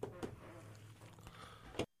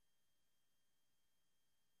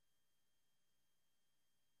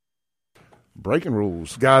 Breaking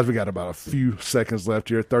rules, guys. We got about a few seconds left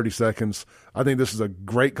here. 30 seconds. I think this is a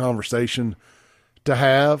great conversation to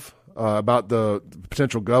have. About the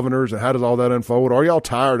potential governors and how does all that unfold? Are y'all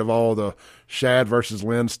tired of all the Shad versus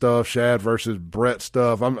Lynn stuff, Shad versus Brett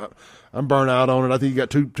stuff? I'm burnt out on it. I think you got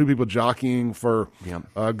two people jockeying for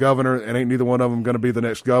governor, and ain't neither one of them going to be the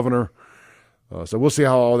next governor. So we'll see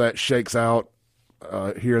how all that shakes out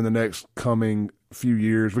here in the next coming few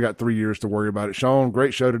years. We got 3 years to worry about it. Shaun,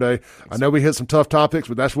 great show today. Thanks. I know we hit some tough topics,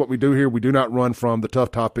 but that's what we do here. We do not run from the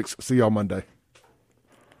tough topics. See y'all Monday.